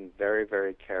thinking very,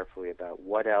 very carefully about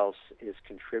what else is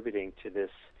contributing to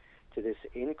this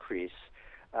increase,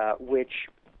 which,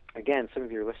 again, some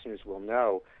of your listeners will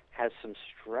know, has some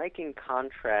striking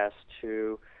contrast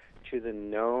to the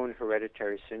known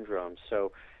hereditary syndromes.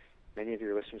 So many of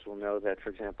your listeners will know that, for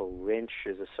example, Lynch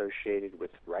is associated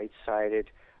with right-sided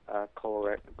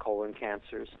colon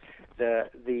cancers.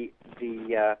 The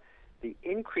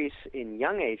increase in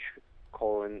young age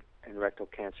colon and rectal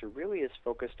cancer really is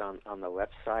focused on the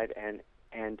left side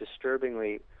and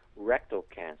disturbingly rectal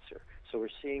cancer. So we're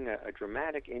seeing a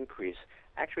dramatic increase.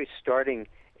 Actually, starting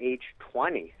age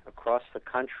 20 across the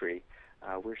country,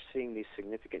 we're seeing these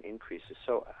significant increases.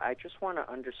 So I just want to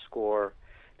underscore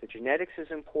the genetics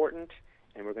is important,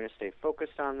 and we're going to stay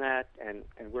focused on that, and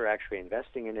we're actually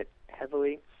investing in it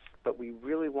heavily. But we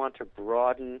really want to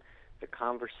broaden the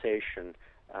conversation,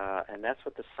 and that's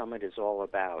what the summit is all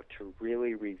about, to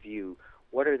really review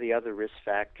what are the other risk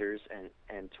factors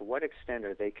and to what extent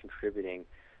are they contributing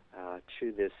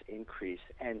to this increase,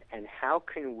 and how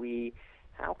can we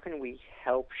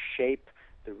help shape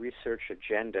the research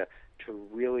agenda to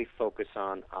really focus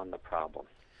on the problem.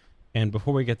 And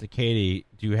before we get to Katie,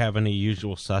 do you have any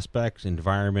usual suspects,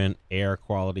 environment, air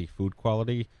quality, food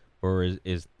quality, or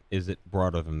is it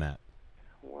broader than that?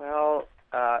 Well,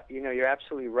 you're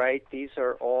absolutely right. These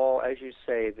are all, as you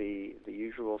say, the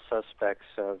usual suspects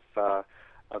of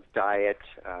diet,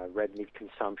 red meat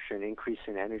consumption, increase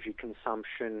in energy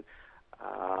consumption,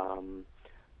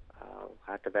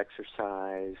 lack of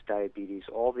exercise, diabetes,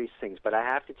 all these things. But I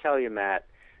have to tell you, Matt,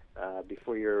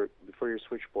 before your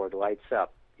switchboard lights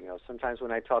up, sometimes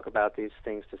when I talk about these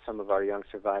things to some of our young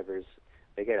survivors,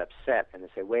 they get upset and they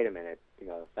say, "Wait a minute,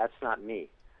 that's not me.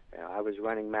 I was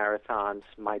running marathons.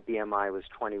 My BMI was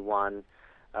 21.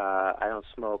 I don't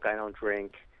smoke. I don't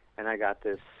drink, and I got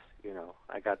this.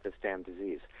 I got this damn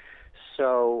disease."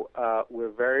 So we're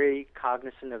very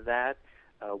cognizant of that.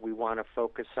 We want to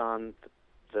focus on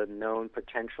the known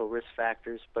potential risk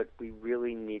factors, but we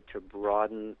really need to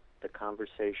broaden the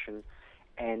conversation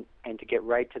and to get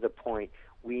right to the point.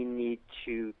 We need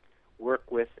to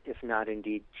work with, if not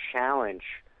indeed challenge,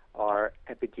 our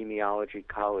epidemiology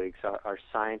colleagues, our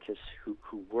scientists who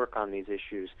work on these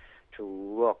issues, to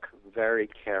look very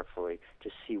carefully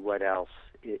to see what else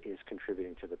is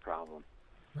contributing to the problem.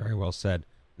 Very well said.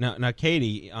 Now,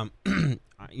 Katie,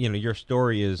 your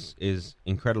story is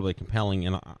incredibly compelling,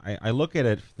 and I look at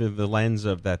it through the lens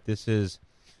of that this is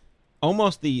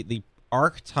almost the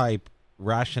archetype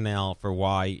rationale for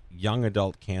why young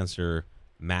adult cancer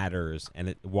matters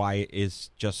and why it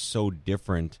is just so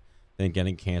different than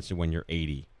getting cancer when you're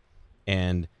 80.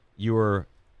 And you were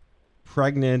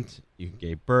pregnant, you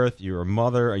gave birth, you're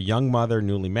a young mother,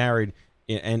 newly married,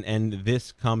 and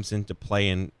this comes into play,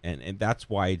 and that's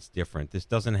why it's different. This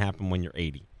doesn't happen when you're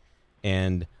 80.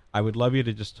 And I would love you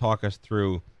to just talk us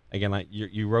through, again,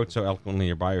 you wrote so eloquently in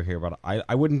your bio here, but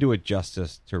I wouldn't do it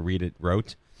justice to read it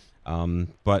wrote.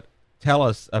 But tell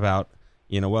us about,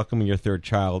 welcoming your third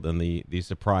child and the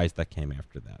surprise that came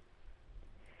after that.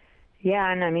 Yeah,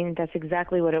 and that's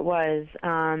exactly what it was.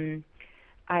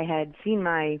 I had seen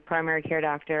my primary care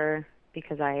doctor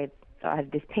because I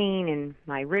had this pain in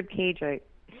my rib cage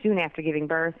soon after giving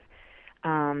birth.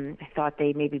 I thought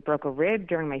they maybe broke a rib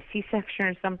during my C-section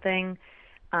or something.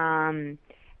 And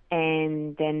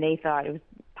then they thought it was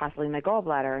possibly my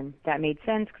gallbladder, and that made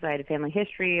sense because I had a family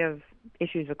history of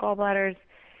issues with gallbladders.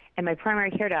 And my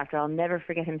primary care doctor, I'll never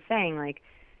forget him saying,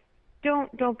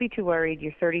 don't be too worried.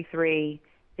 You're 33.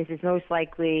 This is most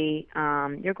likely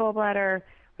your gallbladder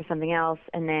or something else.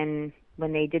 And then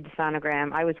when they did the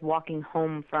sonogram, I was walking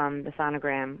home from the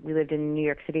sonogram. We lived in New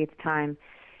York City at the time,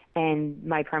 and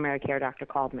my primary care doctor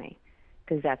called me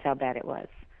because that's how bad it was.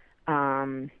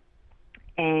 And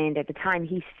at the time,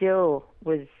 he still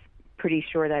was pretty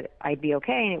sure that I'd be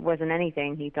okay, and it wasn't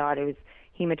anything. He thought it was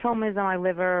hematomas on my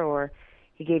liver, or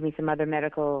he gave me some other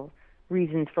medical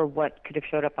reasons for what could have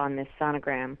showed up on this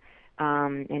sonogram.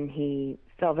 And he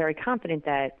felt very confident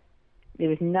that there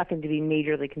was nothing to be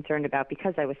majorly concerned about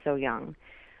because I was so young.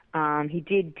 He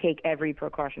did take every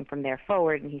precaution from there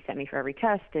forward, and he sent me for every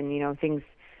test, and, things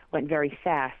went very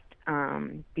fast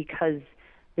because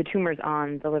the tumors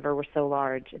on the liver were so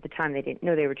large. At the time, they didn't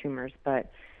know they were tumors,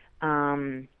 but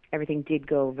everything did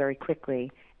go very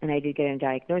quickly, and I did get a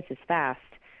diagnosis fast.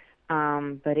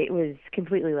 But it was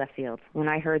completely left field. When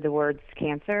I heard the words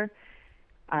cancer,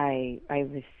 I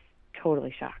was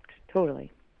totally shocked,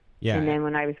 totally. Yeah. And then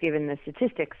when I was given the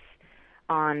statistics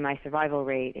on my survival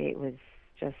rate, it was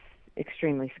just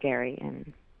extremely scary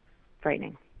and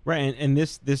frightening. Right, and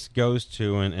this goes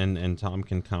to, and Tom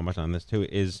can comment on this too,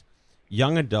 is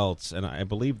young adults, and I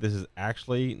believe this is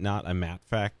actually not a Matt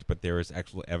fact, but there is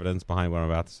actual evidence behind what I'm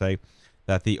about to say,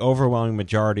 that the overwhelming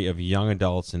majority of young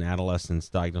adults and adolescents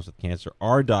diagnosed with cancer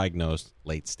are diagnosed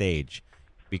late stage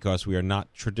because we are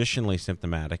not traditionally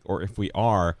symptomatic, or if we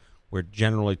are, we're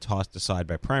generally tossed aside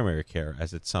by primary care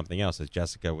as it's something else, as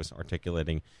Jessica was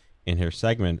articulating in her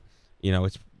segment.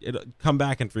 It'll come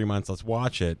back in 3 months, let's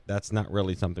watch it. That's not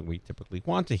really something we typically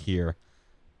want to hear.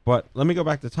 But let me go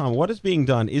back to Tom. What is being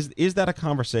done? Is that a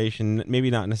conversation, maybe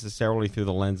not necessarily through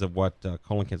the lens of what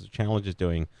Colon Cancer Challenge is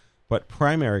doing, but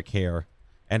primary care,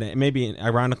 and maybe,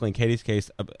 ironically, in Katie's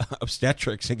case,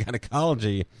 obstetrics and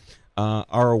gynecology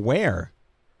are aware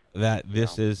that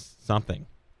this is something?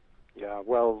 Yeah,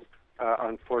 well,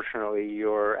 unfortunately,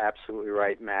 you're absolutely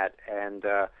right, Matt. And,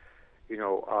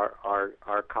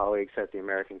 our colleagues at the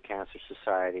American Cancer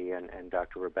Society and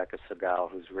Dr. Rebecca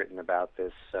Segal, who's written about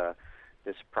this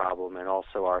problem, and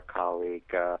also our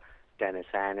colleague Dennis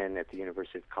Annan at the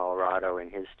University of Colorado and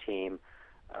his team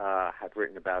have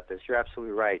written about this. You're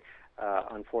absolutely right.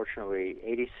 Unfortunately,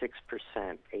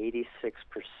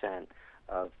 86%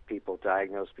 of people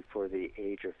diagnosed before the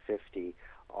age of 50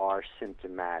 are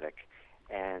symptomatic.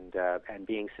 And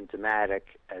being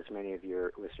symptomatic, as many of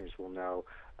your listeners will know,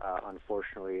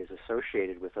 unfortunately is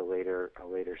associated with a later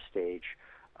stage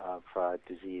of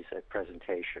disease at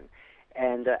presentation.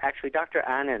 And actually, Dr.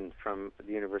 Annan from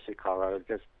the University of Colorado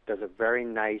does a very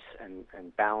nice and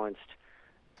balanced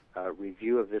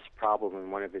review of this problem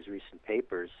in one of his recent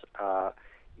papers.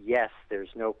 Yes,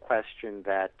 there's no question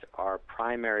that our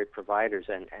primary providers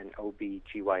and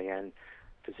OB/GYN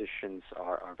physicians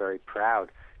are very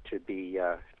proud to be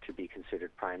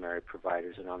considered primary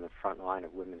providers and on the front line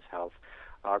of women's health.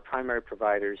 Our primary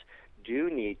providers do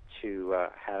need to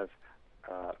have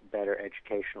better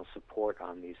educational support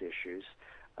on these issues.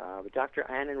 But Dr.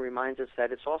 Annan reminds us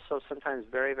that it's also sometimes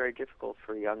very, very difficult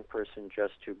for a young person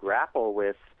just to grapple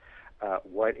with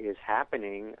what is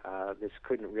happening. This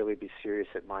couldn't really be serious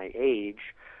at my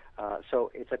age.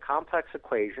 So it's a complex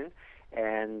equation,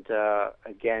 and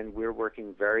again, we're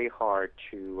working very hard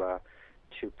to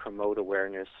promote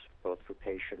awareness both for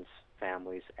patients,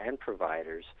 families, and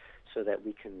providers, so that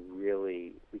we can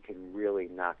really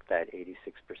knock that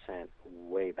 86%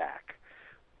 way back.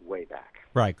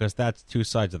 Right, because that's two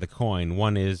sides of the coin.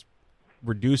 One is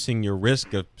reducing your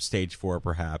risk of stage 4,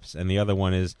 perhaps, and the other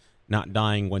one is not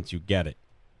dying once you get it.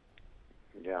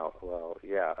 Yeah, well,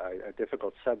 a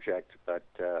difficult subject, but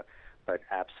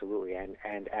absolutely.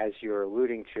 And as you're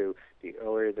alluding to, the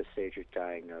earlier the stage of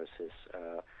diagnosis,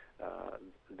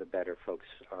 the better folks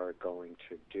are going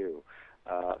to do.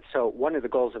 So one of the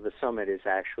goals of the summit is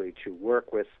actually to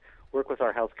work with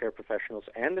our healthcare professionals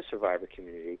and the survivor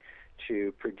community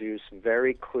to produce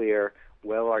very clear,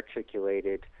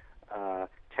 well-articulated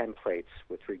templates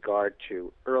with regard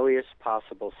to earliest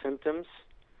possible symptoms,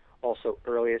 also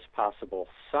earliest possible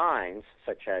signs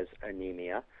such as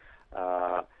anemia,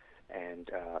 and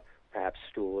perhaps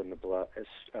stool in the blood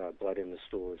in the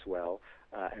stool as well,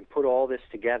 and put all this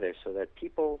together so that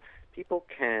people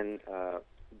can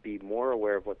be more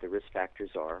aware of what the risk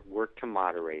factors are, work to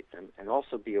moderate them, and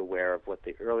also be aware of what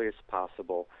the earliest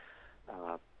possible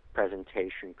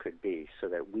presentation could be, so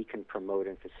that we can promote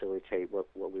and facilitate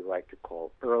what we like to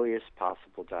call earliest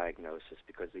possible diagnosis,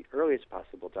 because the earliest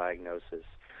possible diagnosis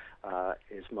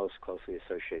is most closely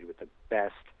associated with the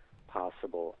best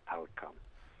possible outcome.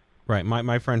 Right.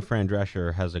 My friend Fran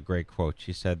Drescher has a great quote.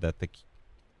 She said that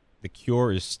the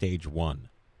cure is stage 1.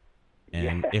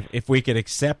 And if we could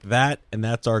accept that and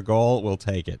that's our goal, we'll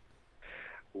take it.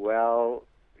 Well,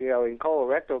 in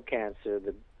colorectal cancer,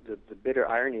 the bitter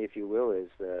irony, if you will, is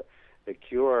the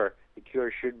cure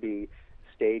should be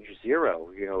stage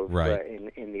 0.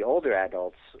 Right. In the older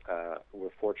adults, we're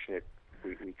fortunate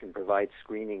we can provide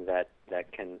screening that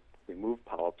can remove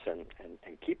polyps and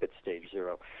keep it stage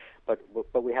 0.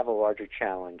 But we have a larger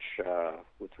challenge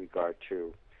with regard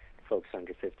to folks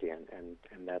under 50, and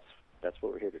that's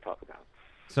what we're here to talk about.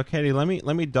 So, Katie, let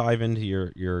me dive into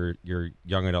your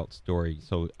young adult story.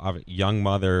 So, young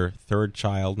mother, third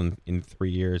child in 3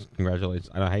 years. Congratulations!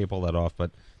 I don't know how you pull that off,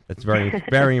 but that's very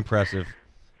very impressive.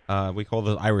 We call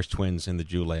those Irish twins in the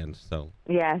Jew land. So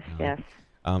yes.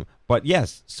 But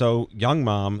yes, so young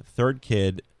mom, third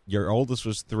kid. Your oldest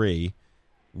was 3.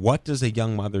 What does a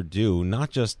young mother do? Not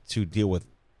just to deal with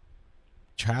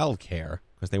child care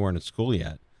because they weren't in school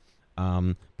yet.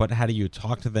 But how do you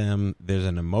talk to them? There's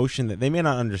an emotion that they may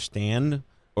not understand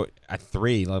at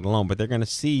 3, let alone, but they're going to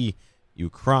see you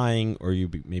crying or you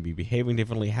maybe behaving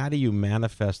differently. How do you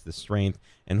manifest the strength,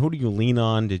 and who do you lean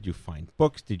on? Did you find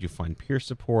books? Did you find peer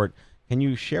support? Can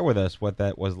you share with us what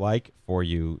that was like for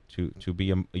you to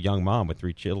be a young mom with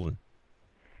 3 children?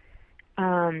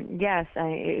 Yes,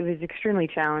 it was extremely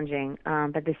challenging,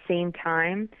 but at the same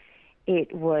time,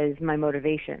 it was my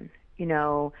motivation.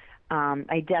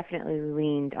 I definitely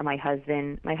leaned on my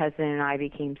husband. My husband and I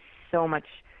became so much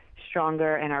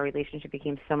stronger, and our relationship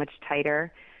became so much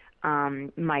tighter.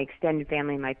 My extended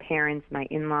family, my parents, my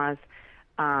in-laws,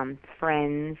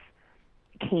 friends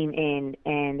came in,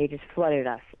 and they just flooded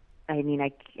us. I mean,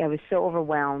 I was so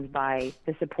overwhelmed by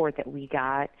the support that we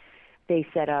got. They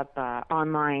set up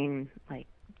online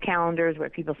calendars where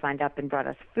people signed up and brought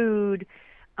us food.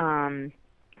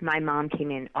 My mom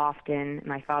came in often.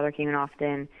 My father came in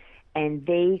often. And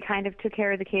they kind of took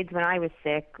care of the kids when I was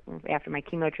sick, after my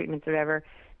chemo treatments or whatever.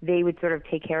 They would sort of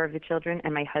take care of the children,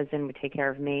 and my husband would take care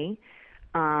of me.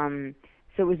 So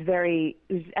it was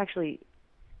actually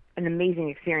an amazing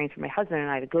experience for my husband and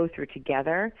I to go through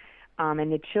together.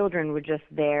 And the children were just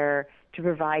there to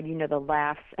provide, the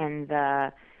laughs and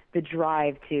the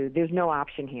drive to, there's no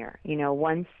option here.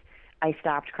 Once I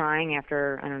stopped crying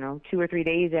after, 2 or 3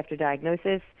 days after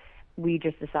diagnosis, we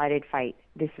just decided fight.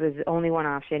 This was only one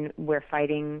option. We're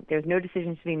fighting. There's no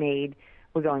decisions to be made.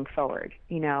 We're going forward,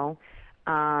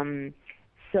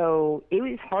 So it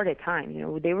was hard at times.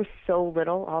 They were so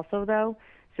little also, though,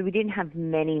 so we didn't have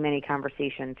many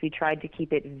conversations. We tried to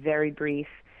keep it very brief.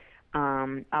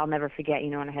 I'll never forget,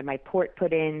 when I had my port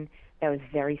put in, that was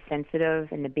very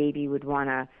sensitive, and the baby would want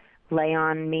to lay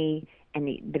on me, and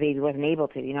the baby wasn't able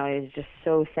to. It was just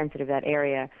so sensitive, that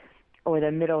area. Or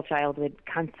the middle child would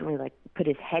constantly put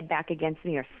his head back against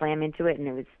me or slam into it, and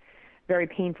it was very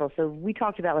painful. So we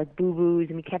talked about boo-boos,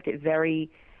 and we kept it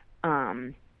very,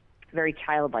 very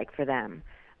childlike for them.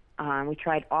 We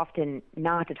tried often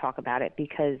not to talk about it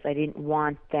because I didn't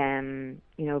want them,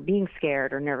 being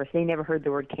scared or nervous. They never heard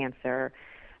the word cancer.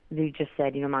 They just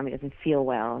said, Mommy doesn't feel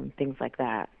well, and things like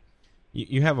that.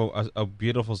 You have a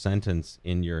beautiful sentence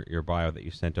in your bio that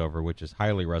you sent over, which is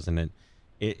highly resonant.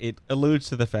 It alludes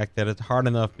to the fact that it's hard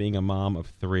enough being a mom of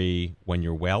 3 when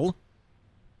you're well,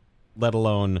 let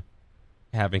alone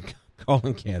having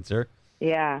colon cancer.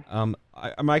 Yeah.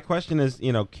 My question is,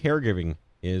 caregiving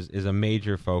is a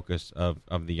major focus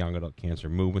of the young adult cancer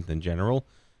movement in general.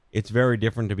 It's very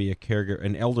different to be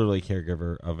an elderly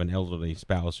caregiver of an elderly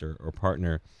spouse or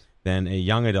partner than a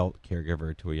young adult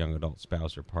caregiver to a young adult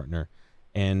spouse or partner.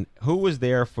 And who was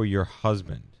there for your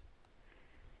husband?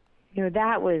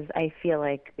 That was, I feel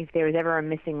like, if there was ever a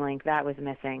missing link, that was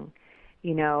missing.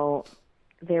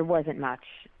 There wasn't much.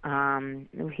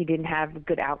 He didn't have a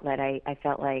good outlet, I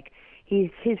felt like.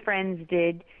 His friends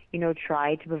did,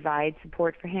 try to provide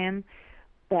support for him,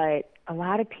 but a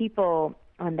lot of people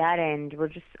on that end were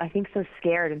just, I think, so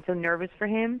scared and so nervous for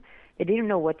him, they didn't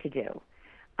know what to do.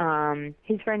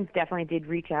 His friends definitely did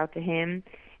reach out to him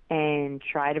and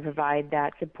try to provide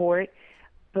that support,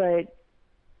 but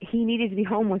he needed to be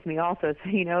home with me also. So,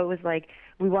 it was like,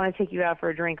 we want to take you out for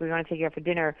a drink, we want to take you out for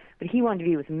dinner, but he wanted to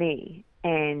be with me.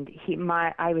 And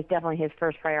I was definitely his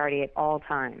first priority at all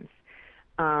times.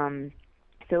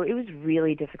 So it was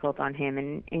really difficult on him.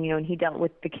 And he dealt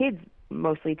with the kids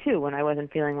mostly too when I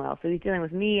wasn't feeling well. So he was dealing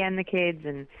with me and the kids,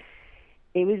 and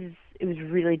it was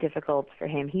really difficult for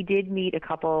him. He did meet a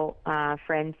couple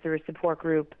friends through a support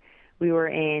group we were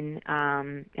in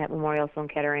at Memorial Sloan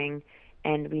Kettering.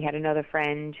 And we had another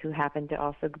friend who happened to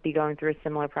also be going through a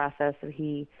similar process, so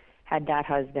he had that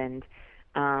husband.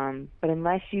 But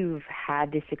unless you've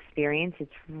had this experience,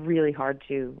 it's really hard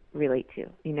to relate to,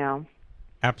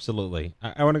 Absolutely.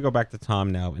 I want to go back to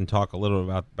Tom now and talk a little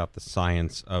about the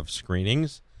science of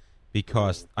screenings,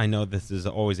 because I know this is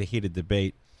always a heated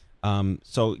debate.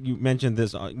 So you mentioned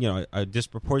this, a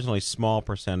disproportionately small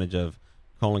percentage of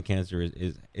colon cancer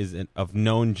is of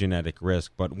known genetic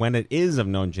risk. But when it is of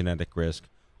known genetic risk,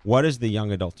 what is the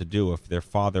young adult to do if their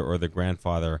father or their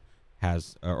grandfather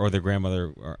has, or their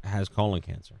grandmother has colon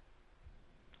cancer?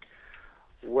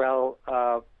 Well,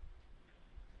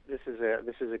 this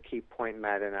is a key point,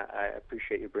 Matt, and I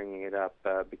appreciate you bringing it up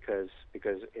because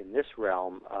in this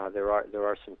realm there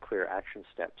are some clear action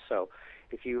steps. So,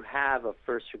 if you have a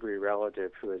first-degree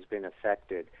relative who has been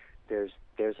affected, there's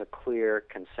a clear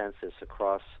consensus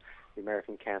across the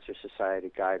American Cancer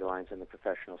Society guidelines and the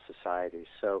professional societies.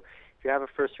 So, if you have a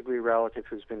first-degree relative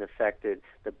who's been affected,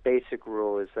 the basic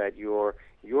rule is that your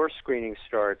screening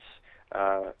starts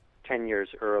 10 years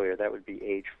earlier. That would be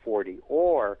age 40.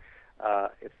 Or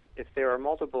if there are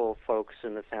multiple folks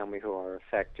in the family who are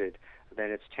affected,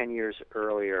 then it's 10 years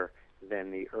earlier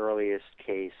than the earliest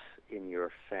case in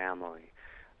your family.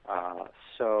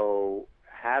 So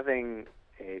having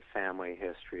a family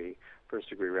history,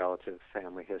 first-degree relative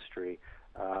family history,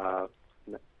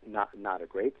 not a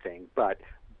great thing, but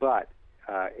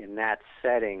in that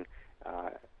setting,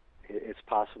 it's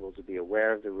possible to be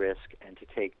aware of the risk and to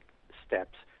take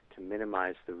steps to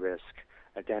minimize the risk,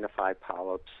 identify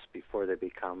polyps before they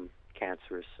become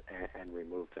cancerous, and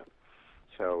remove them.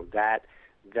 So that's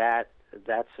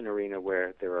an arena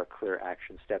where there are clear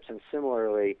action steps. And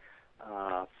similarly,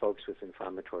 folks with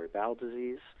inflammatory bowel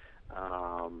disease,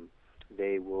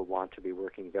 they will want to be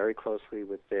working very closely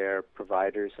with their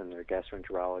providers and their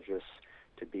gastroenterologists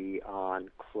to be on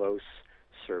close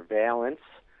surveillance,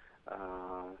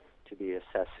 to be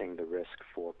assessing the risk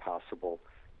for possible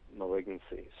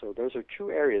malignancy. So those are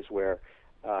two areas where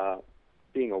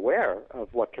being aware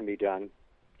of what can be done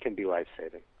can be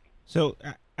life-saving. So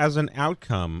as an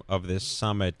outcome of this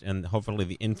summit and hopefully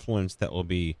the influence that will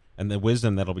be and the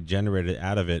wisdom that will be generated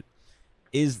out of it,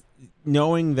 is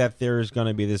knowing that there is going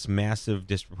to be this massive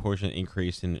disproportionate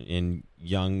increase in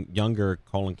younger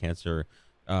colon cancer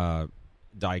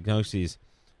diagnoses,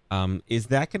 is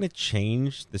that going to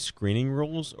change the screening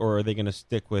rules, or are they going to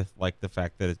stick with like the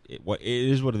fact that it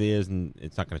is what it is and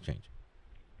it's not going to change?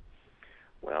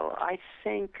 Well, I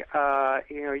think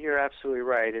you're absolutely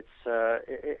right. It's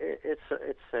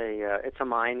a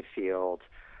minefield.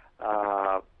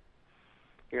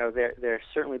 There's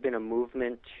certainly been a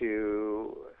movement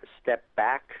to step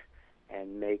back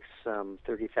and make some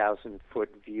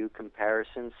 30,000-foot view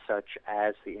comparisons, such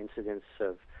as the incidence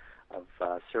of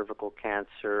cervical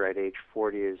cancer at age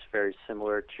 40 is very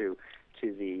similar to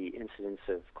the incidence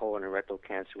of colon and rectal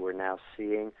cancer we're now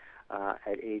seeing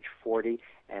at age 40,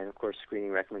 and of course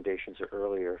screening recommendations are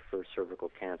earlier for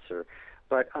cervical cancer.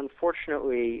 But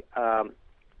unfortunately,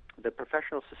 the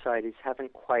professional societies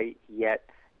haven't quite yet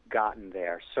gotten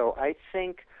there. So I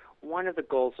think one of the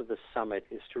goals of the summit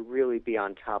is to really be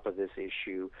on top of this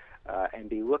issue and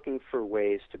be looking for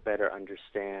ways to better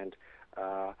understand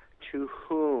to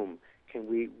whom can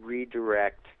we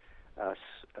redirect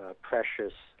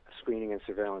precious screening and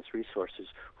surveillance resources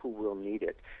who will need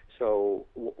it. So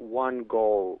one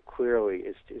goal clearly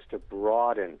is to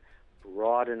broaden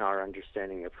our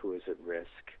understanding of who is at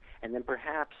risk, and then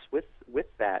perhaps with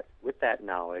that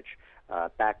knowledge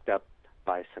backed up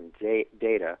by some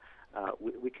data,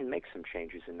 we can make some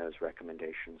changes in those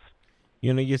recommendations.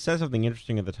 You said something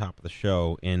interesting at the top of the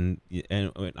show, and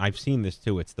I've seen this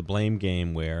too. It's the blame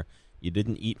game where you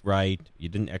didn't eat right, you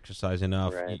didn't exercise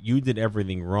enough, right. You did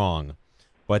everything wrong.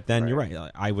 But then right. You're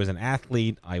right. I was an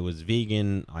athlete. I was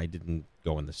vegan. I didn't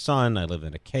go in the sun. I lived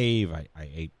in a cave. I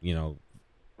ate,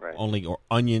 right. only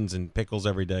onions and pickles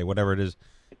every day, whatever it is,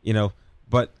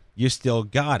 But you still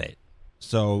got it.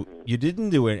 So you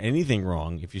didn't do anything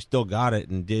wrong if you still got it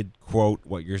and did, quote,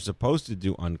 what you're supposed to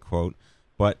do, unquote.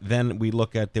 But then we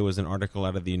look at, there was an article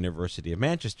out of the University of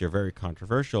Manchester, very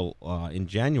controversial, in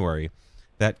January,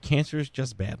 that cancer is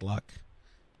just bad luck.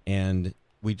 And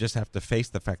we just have to face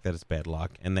the fact that it's bad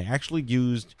luck. And they actually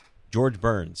used George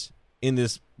Burns in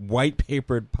this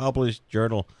white-papered published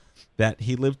journal that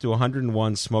he lived to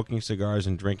 101 smoking cigars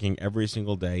and drinking every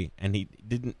single day, and he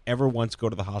didn't ever once go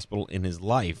to the hospital in his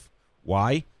life.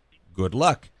 Why? Good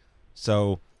luck.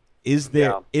 So is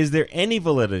there any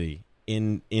validity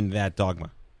in that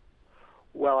dogma?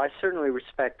 Well, I certainly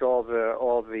respect all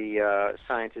the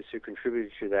scientists who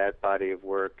contributed to that body of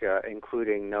work,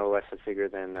 including no less a figure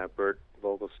than Bert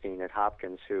Vogelstein at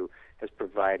Hopkins, who has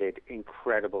provided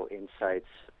incredible insights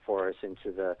for us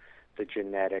into the the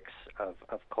genetics of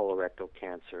colorectal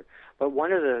cancer. But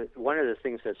one of the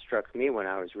things that struck me when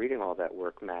I was reading all that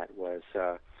work, Matt, was,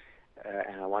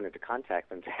 and I wanted to contact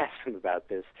them to ask them about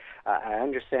this. I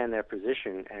understand their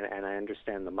position and I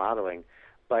understand the modeling,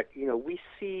 but we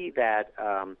see that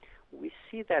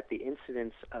the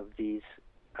incidence of these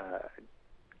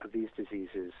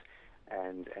diseases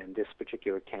and this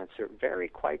particular cancer vary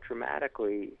quite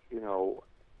dramatically,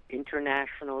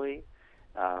 internationally,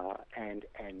 and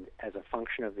as a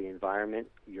function of the environment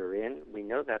you're in. We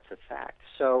know that's a fact.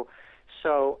 So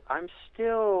I'm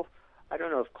still, I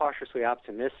don't know if cautiously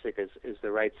optimistic is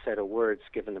the right set of words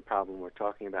given the problem we're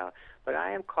talking about, but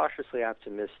I am cautiously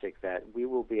optimistic that we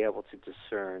will be able to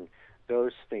discern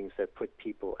those things that put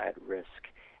people at risk.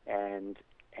 And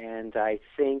I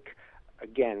think,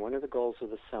 again, one of the goals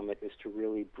of the summit is to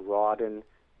really broaden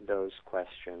those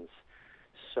questions.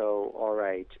 So, all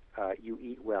right, you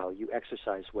eat well, you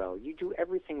exercise well, you do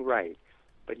everything right,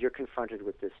 but you're confronted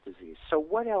with this disease. So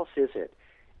what else is it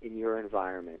in your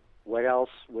environment? What else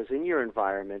was in your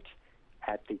environment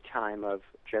at the time of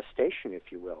gestation,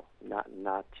 if you will?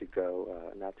 Not to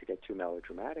get too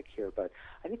melodramatic here, but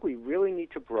I think we really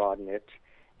need to broaden it.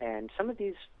 And some of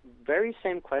these very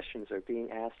same questions are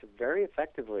being asked very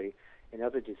effectively in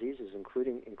other diseases,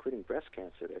 including breast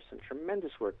cancer. There's some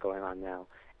tremendous work going on now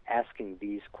asking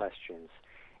these questions,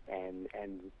 and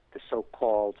the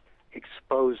so-called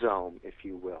exposome, if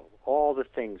you will, all the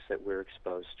things that we're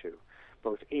exposed to,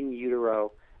 both in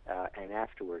utero and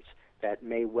afterwards, that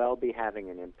may well be having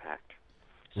an impact.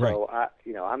 So, right.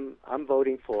 I'm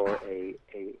voting for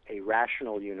a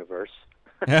rational universe.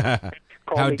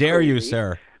 How dare you,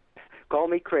 sir? Call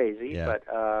me crazy, yeah. But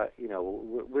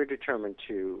we're determined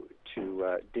to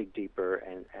dig deeper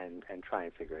and try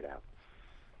and figure it out.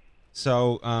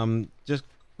 So, just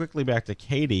quickly back to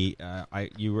Katie. I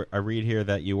read here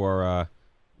that you are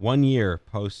 1 year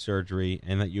post surgery,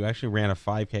 and that you actually ran a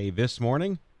 5K this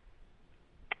morning.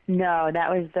 No, that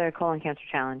was the colon cancer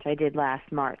challenge I did last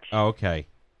March. Oh, okay.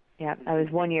 Yeah, I was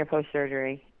 1 year post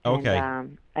surgery. Okay.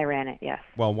 And, I ran it. Yes.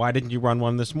 Well, why didn't you run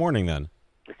one this morning then?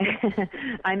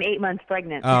 I'm 8 months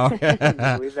pregnant. Oh, okay. Can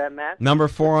you believe that, Matt? Number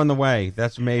 4 on the way.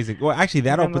 That's amazing. Well, actually,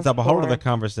 that opens up a whole Number other 4.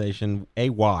 conversation.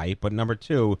 Why? But number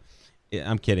 2,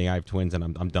 I'm kidding. I have twins, and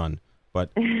I'm done.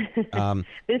 But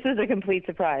this was a complete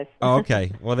surprise. Oh,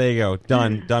 okay. Well, there you go.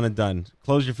 Done, and done.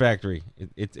 Close your factory.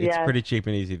 It's pretty cheap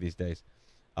and easy these days.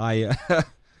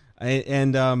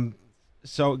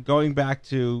 So going back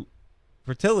to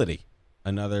fertility,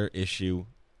 another issue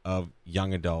of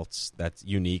young adults that's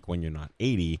unique when you're not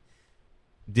 80.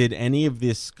 Did any of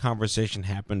this conversation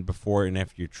happen before and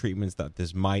after your treatments that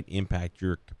this might impact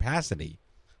your capacity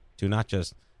to not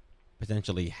just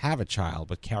potentially have a child,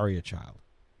 but carry a child?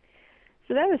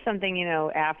 So that was something,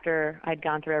 after I'd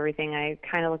gone through everything, I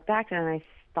kind of looked back and I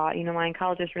thought, my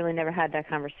oncologist really never had that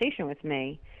conversation with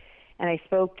me. And I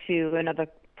spoke to another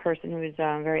person who was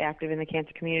very active in the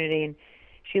cancer community, and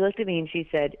she looked at me and she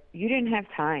said, "You didn't have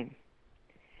time."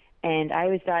 And I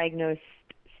was diagnosed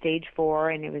stage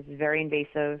 4, and it was very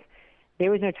invasive.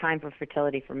 There was no time for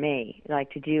fertility for me,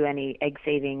 like to do any egg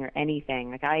saving or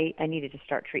anything. Like I needed to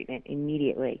start treatment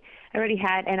immediately. I already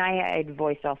had, and I had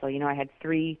voiced also, I had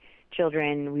 3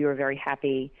 children. We were very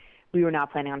happy. We were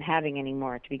not planning on having any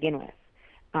more to begin with.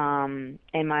 And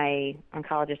my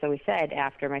oncologist always said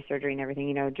after my surgery and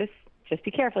everything, just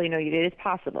be careful. It is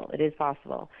possible. It is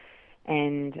possible.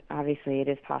 And obviously it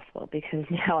is possible because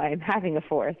now I'm having a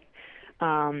 4th,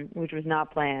 which was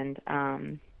not planned.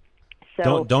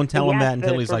 So don't tell him that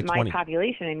until he's like 20. My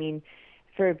population,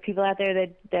 for people out there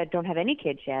that don't have any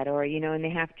kids yet, or, and they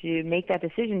have to make that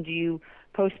decision, do you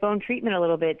postpone treatment a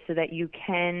little bit so that you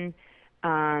can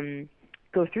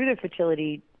go through the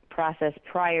fertility process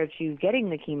prior to getting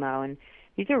the chemo? And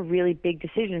these are really big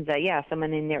decisions that,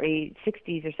 someone in their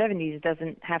 60s or 70s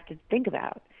doesn't have to think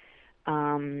about.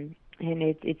 And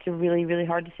it's a really, really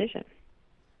hard decision.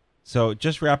 So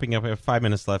just wrapping up, we have 5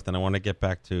 minutes left, and I want to get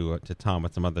back to Tom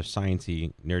with some other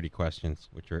sciencey, nerdy questions,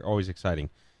 which are always exciting.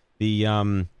 The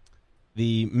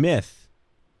myth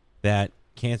that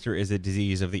cancer is a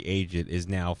disease of the aged is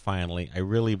now finally, I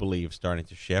really believe, starting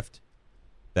to shift.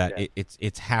 That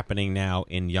it's happening now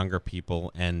in younger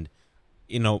people, and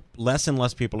less and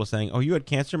less people are saying, "Oh, you had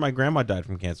cancer? My grandma died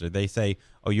from cancer." They say,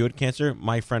 "Oh, you had cancer?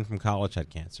 My friend from college had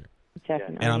cancer."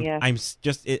 Definitely, and I'm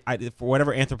just for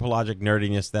whatever anthropologic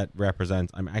nerdiness that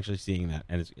represents, I'm actually seeing that,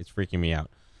 and it's freaking me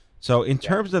out. So in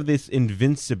terms of this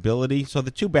invincibility, so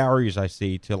the 2 barriers I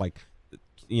see to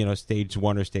stage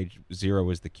 1 or stage 0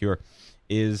 is the cure,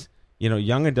 is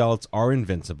young adults are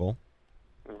invincible.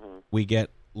 Mm-hmm. We get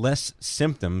less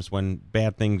symptoms when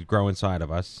bad things grow inside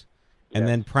of us, And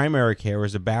then primary care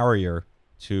is a barrier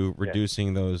to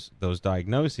reducing those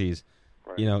diagnoses.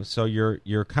 Right. You know, so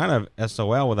you're kind of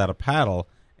SOL without a paddle,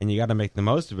 and you got to make the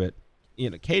most of it. You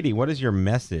know, Katie, what is your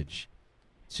message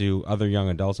to other young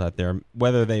adults out there,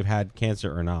 whether they've had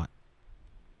cancer or not?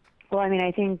 Well, I mean,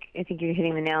 I think you're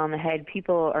hitting the nail on the head.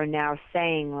 People are now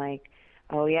saying, like,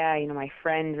 oh, yeah, you know, my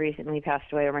friend recently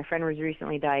passed away, or my friend was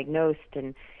recently diagnosed,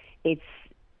 and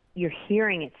you're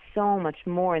hearing it so much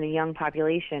more in the young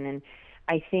population. And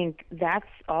I think that's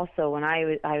also when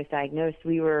I was diagnosed,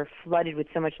 we were flooded with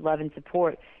so much love and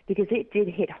support because it did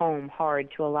hit home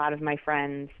hard to a lot of my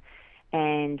friends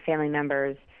and family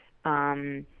members.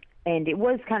 And it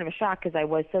was kind of a shock because I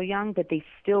was so young, but they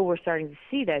still were starting to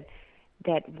see that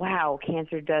wow,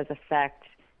 cancer does affect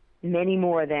many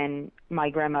more than my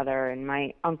grandmother and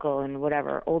my uncle and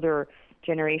whatever, older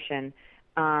generation.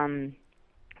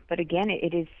 But again,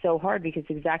 it is so hard because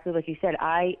exactly like you said,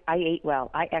 I ate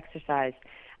well, I exercised,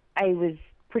 I was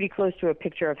pretty close to a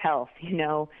picture of health, you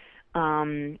know,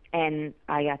 and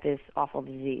I got this awful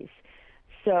disease.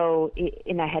 So,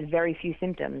 and I had very few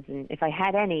symptoms, and if I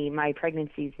had any, my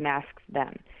pregnancies masked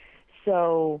them.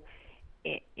 So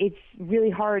it's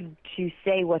really hard to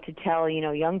say what to tell, you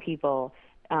know, young people.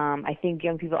 I think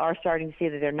young people are starting to see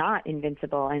that they're not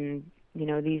invincible, and, you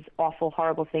know, these awful,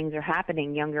 horrible things are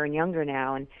happening younger and younger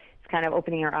now, and it's kind of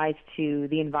opening our eyes to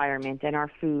the environment and our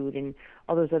food and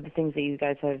all those other things that you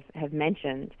guys have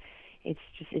mentioned. It's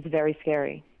very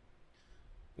scary.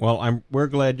 Well, we're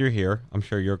glad you're here. I'm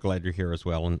sure you're glad you're here as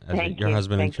well, and as your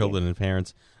husband and children and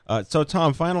parents. So,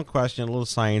 Tom, final question, a little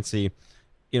sciencey.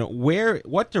 You know,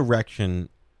 what direction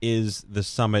is the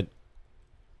summit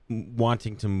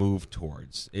wanting to move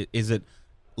towards? Is it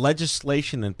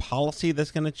legislation and policy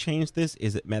that's going to change this?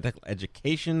 Is it medical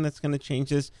education that's going to change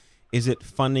this? Is it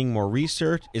funding more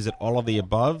research? Is it all of the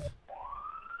above?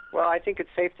 Well, I think it's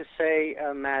safe to say,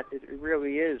 Matt, it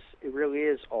really is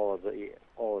all of the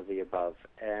above,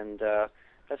 and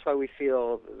that's why we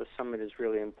feel the summit is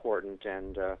really important.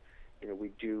 And you know,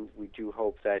 we do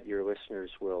hope that your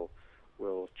listeners will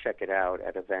check it out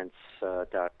at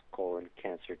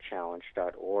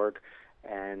events.coloncancerchallenge.org,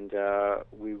 and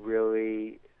we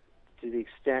really, to the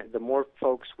extent, the more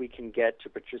folks we can get to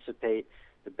participate,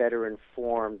 the better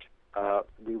informed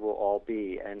we will all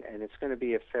be. And it's going to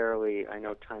be a fairly, I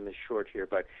know time is short here,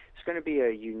 but it's going to be a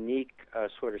unique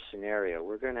sort of scenario.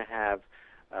 We're going to have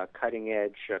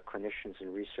cutting-edge clinicians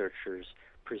and researchers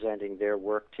presenting their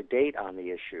work to date on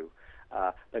the issue.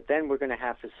 But then we're going to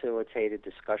have facilitated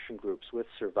discussion groups with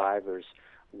survivors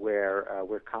where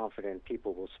we're confident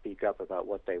people will speak up about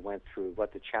what they went through,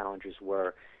 what the challenges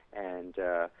were, and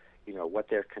you know, what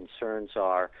their concerns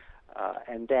are.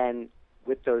 And then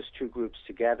with those two groups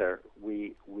together,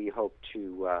 we hope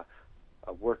to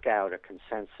work out a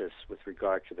consensus with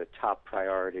regard to the top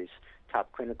priorities,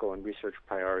 top clinical and research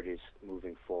priorities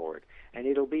moving forward. And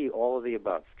it'll be all of the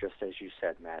above, just as you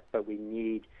said, Matt. But we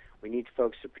need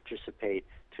folks to participate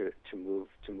to move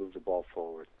the ball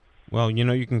forward. Well, you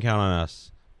know, you can count on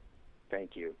us.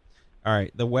 Thank you. All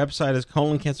right. The website is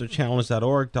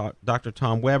coloncancerchallenge.org. Dr.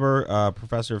 Tom Weber,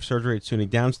 professor of surgery at SUNY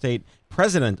Downstate,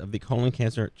 president of the Colon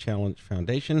Cancer Challenge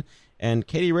Foundation, and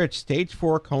Katie Rich, stage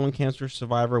 4 colon cancer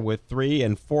survivor with 3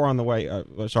 with 1 on the way,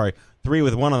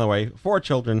 4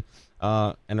 children,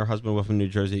 and her husband Will from New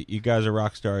Jersey. You guys are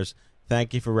rock stars.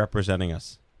 Thank you for representing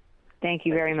us. Thank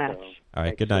you very much. All right.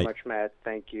 Thanks Good night. so much, Matt.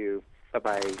 Thank you.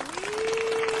 Bye-bye.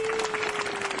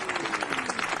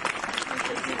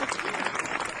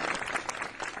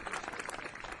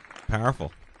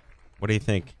 Powerful. What do you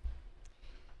think?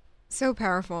 So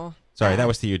powerful. Sorry, that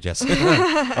was to you, Jess.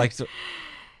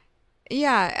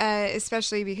 Yeah,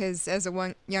 especially because as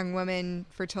a young woman,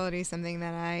 fertility is something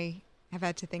that I have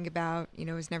had to think about. You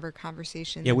know, it was never a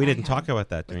conversation. Yeah, we didn't talk about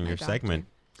that during your segment.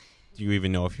 Do you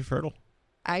even know if you're fertile?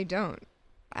 I don't.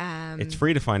 It's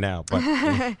free to find out, but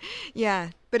yeah,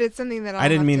 but it's something that I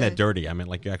didn't mean that dirty. I meant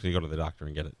like you actually go to the doctor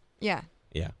and get it. Yeah.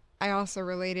 Yeah. I also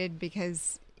related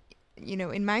because, you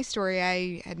know, in my story,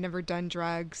 I had never done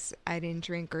drugs. I didn't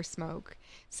drink or smoke.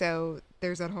 So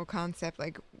there's that whole concept,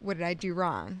 like, what did I do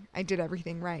wrong? I did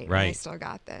everything right. Right. And I still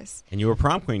got this. And you were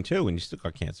prom queen, too, and you still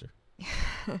got cancer.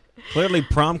 Clearly,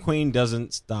 prom queen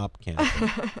doesn't stop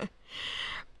cancer.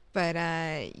 But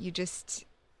you just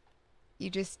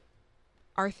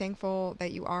are thankful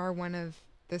that you are one of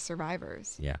the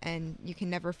survivors. Yeah. And you can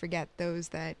never forget those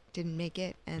that didn't make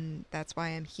it. And that's why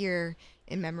I'm here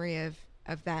in memory of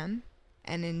them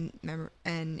and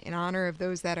in honor of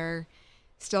those that are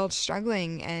still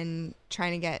struggling and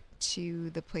trying to get to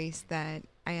the place that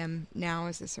I am now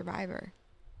as a survivor.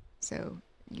 So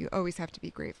you always have to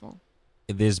be grateful.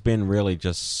 there's been really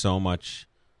just so much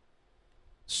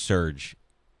surge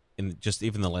in just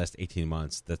even the last 18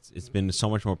 months. It's been so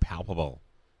much more palpable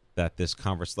that this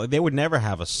conversation, they would never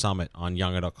have a summit on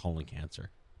young adult colon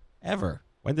cancer, ever.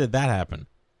 When did that happen?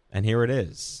 And here it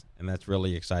is, and that's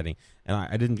really exciting. And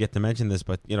I didn't get to mention this,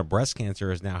 but breast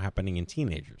cancer is now happening in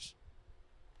teenagers.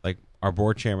 Like our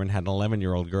board chairman had an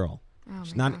 11-year-old girl. Oh,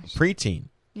 she's not preteen,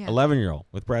 Yeah. 11-year-old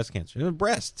with breast cancer.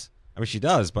 Breasts. I mean, she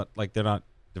does, but like they're not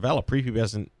developed.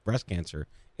 Prepubescent breast cancer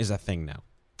is a thing now.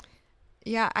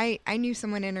 Yeah, I knew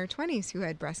someone in her 20s who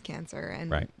had breast cancer,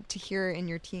 and Right. to hear in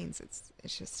your teens, it's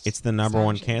just It's the number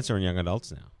one astonishing. cancer in young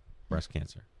adults now, breast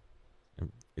cancer.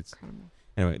 It's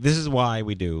anyway. This is why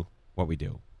we do what we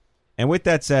do. And with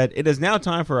that said, it is now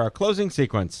time for our closing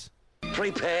sequence.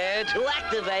 Prepare to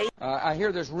activate. I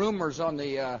hear there's rumors on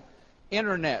the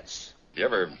internets. You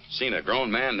ever seen a grown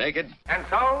man naked? And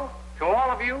so, to all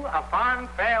of you, a fond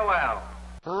farewell.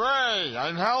 Hooray,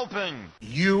 I'm helping.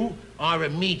 You are a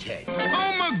meathead. Oh,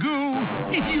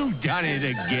 Magoo, you've done it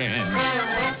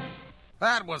again.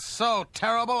 That was so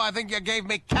terrible, I think you gave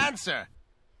me cancer.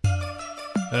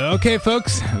 Okay,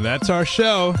 folks, that's our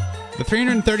show. The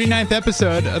 339th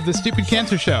episode of The Stupid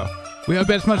Cancer Show. We hope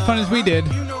you had as much fun as we did,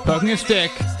 poking a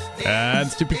stick at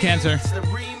Stupid Cancer.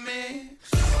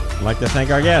 I'd like to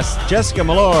thank our guests, Jessica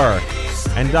Malore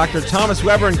and Dr. Thomas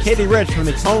Weber and Katie Rich from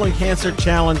the Colon Cancer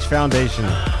Challenge Foundation.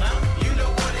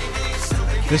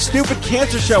 The Stupid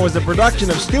Cancer Show is a production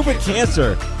of Stupid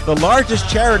Cancer, the largest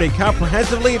charity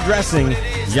comprehensively addressing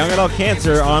young adult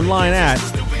cancer, online at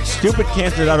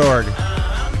stupidcancer.org.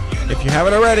 If you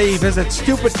haven't already, visit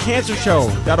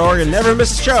stupidcancershow.org and never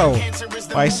miss a show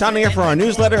by signing up for our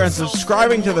newsletter and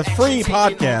subscribing to the free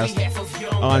podcast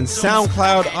on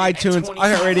SoundCloud, iTunes,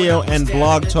 iHeartRadio, and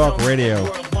Blog Talk Radio.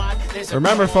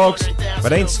 Remember, folks, if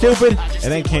it ain't stupid, it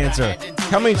ain't cancer.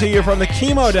 Coming to you from the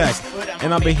chemo deck.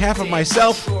 And on behalf of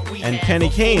myself and Kenny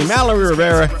Kane, Mallory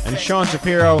Rivera, and Sean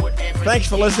Shapiro, thanks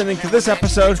for listening to this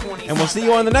episode, and we'll see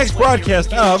you on the next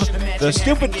broadcast of The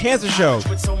Stupid Cancer Show.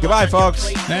 Goodbye,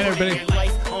 folks. Night, everybody.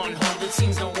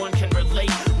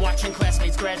 Watching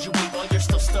classmates graduate while you're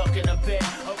still stuck in a bed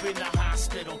up in the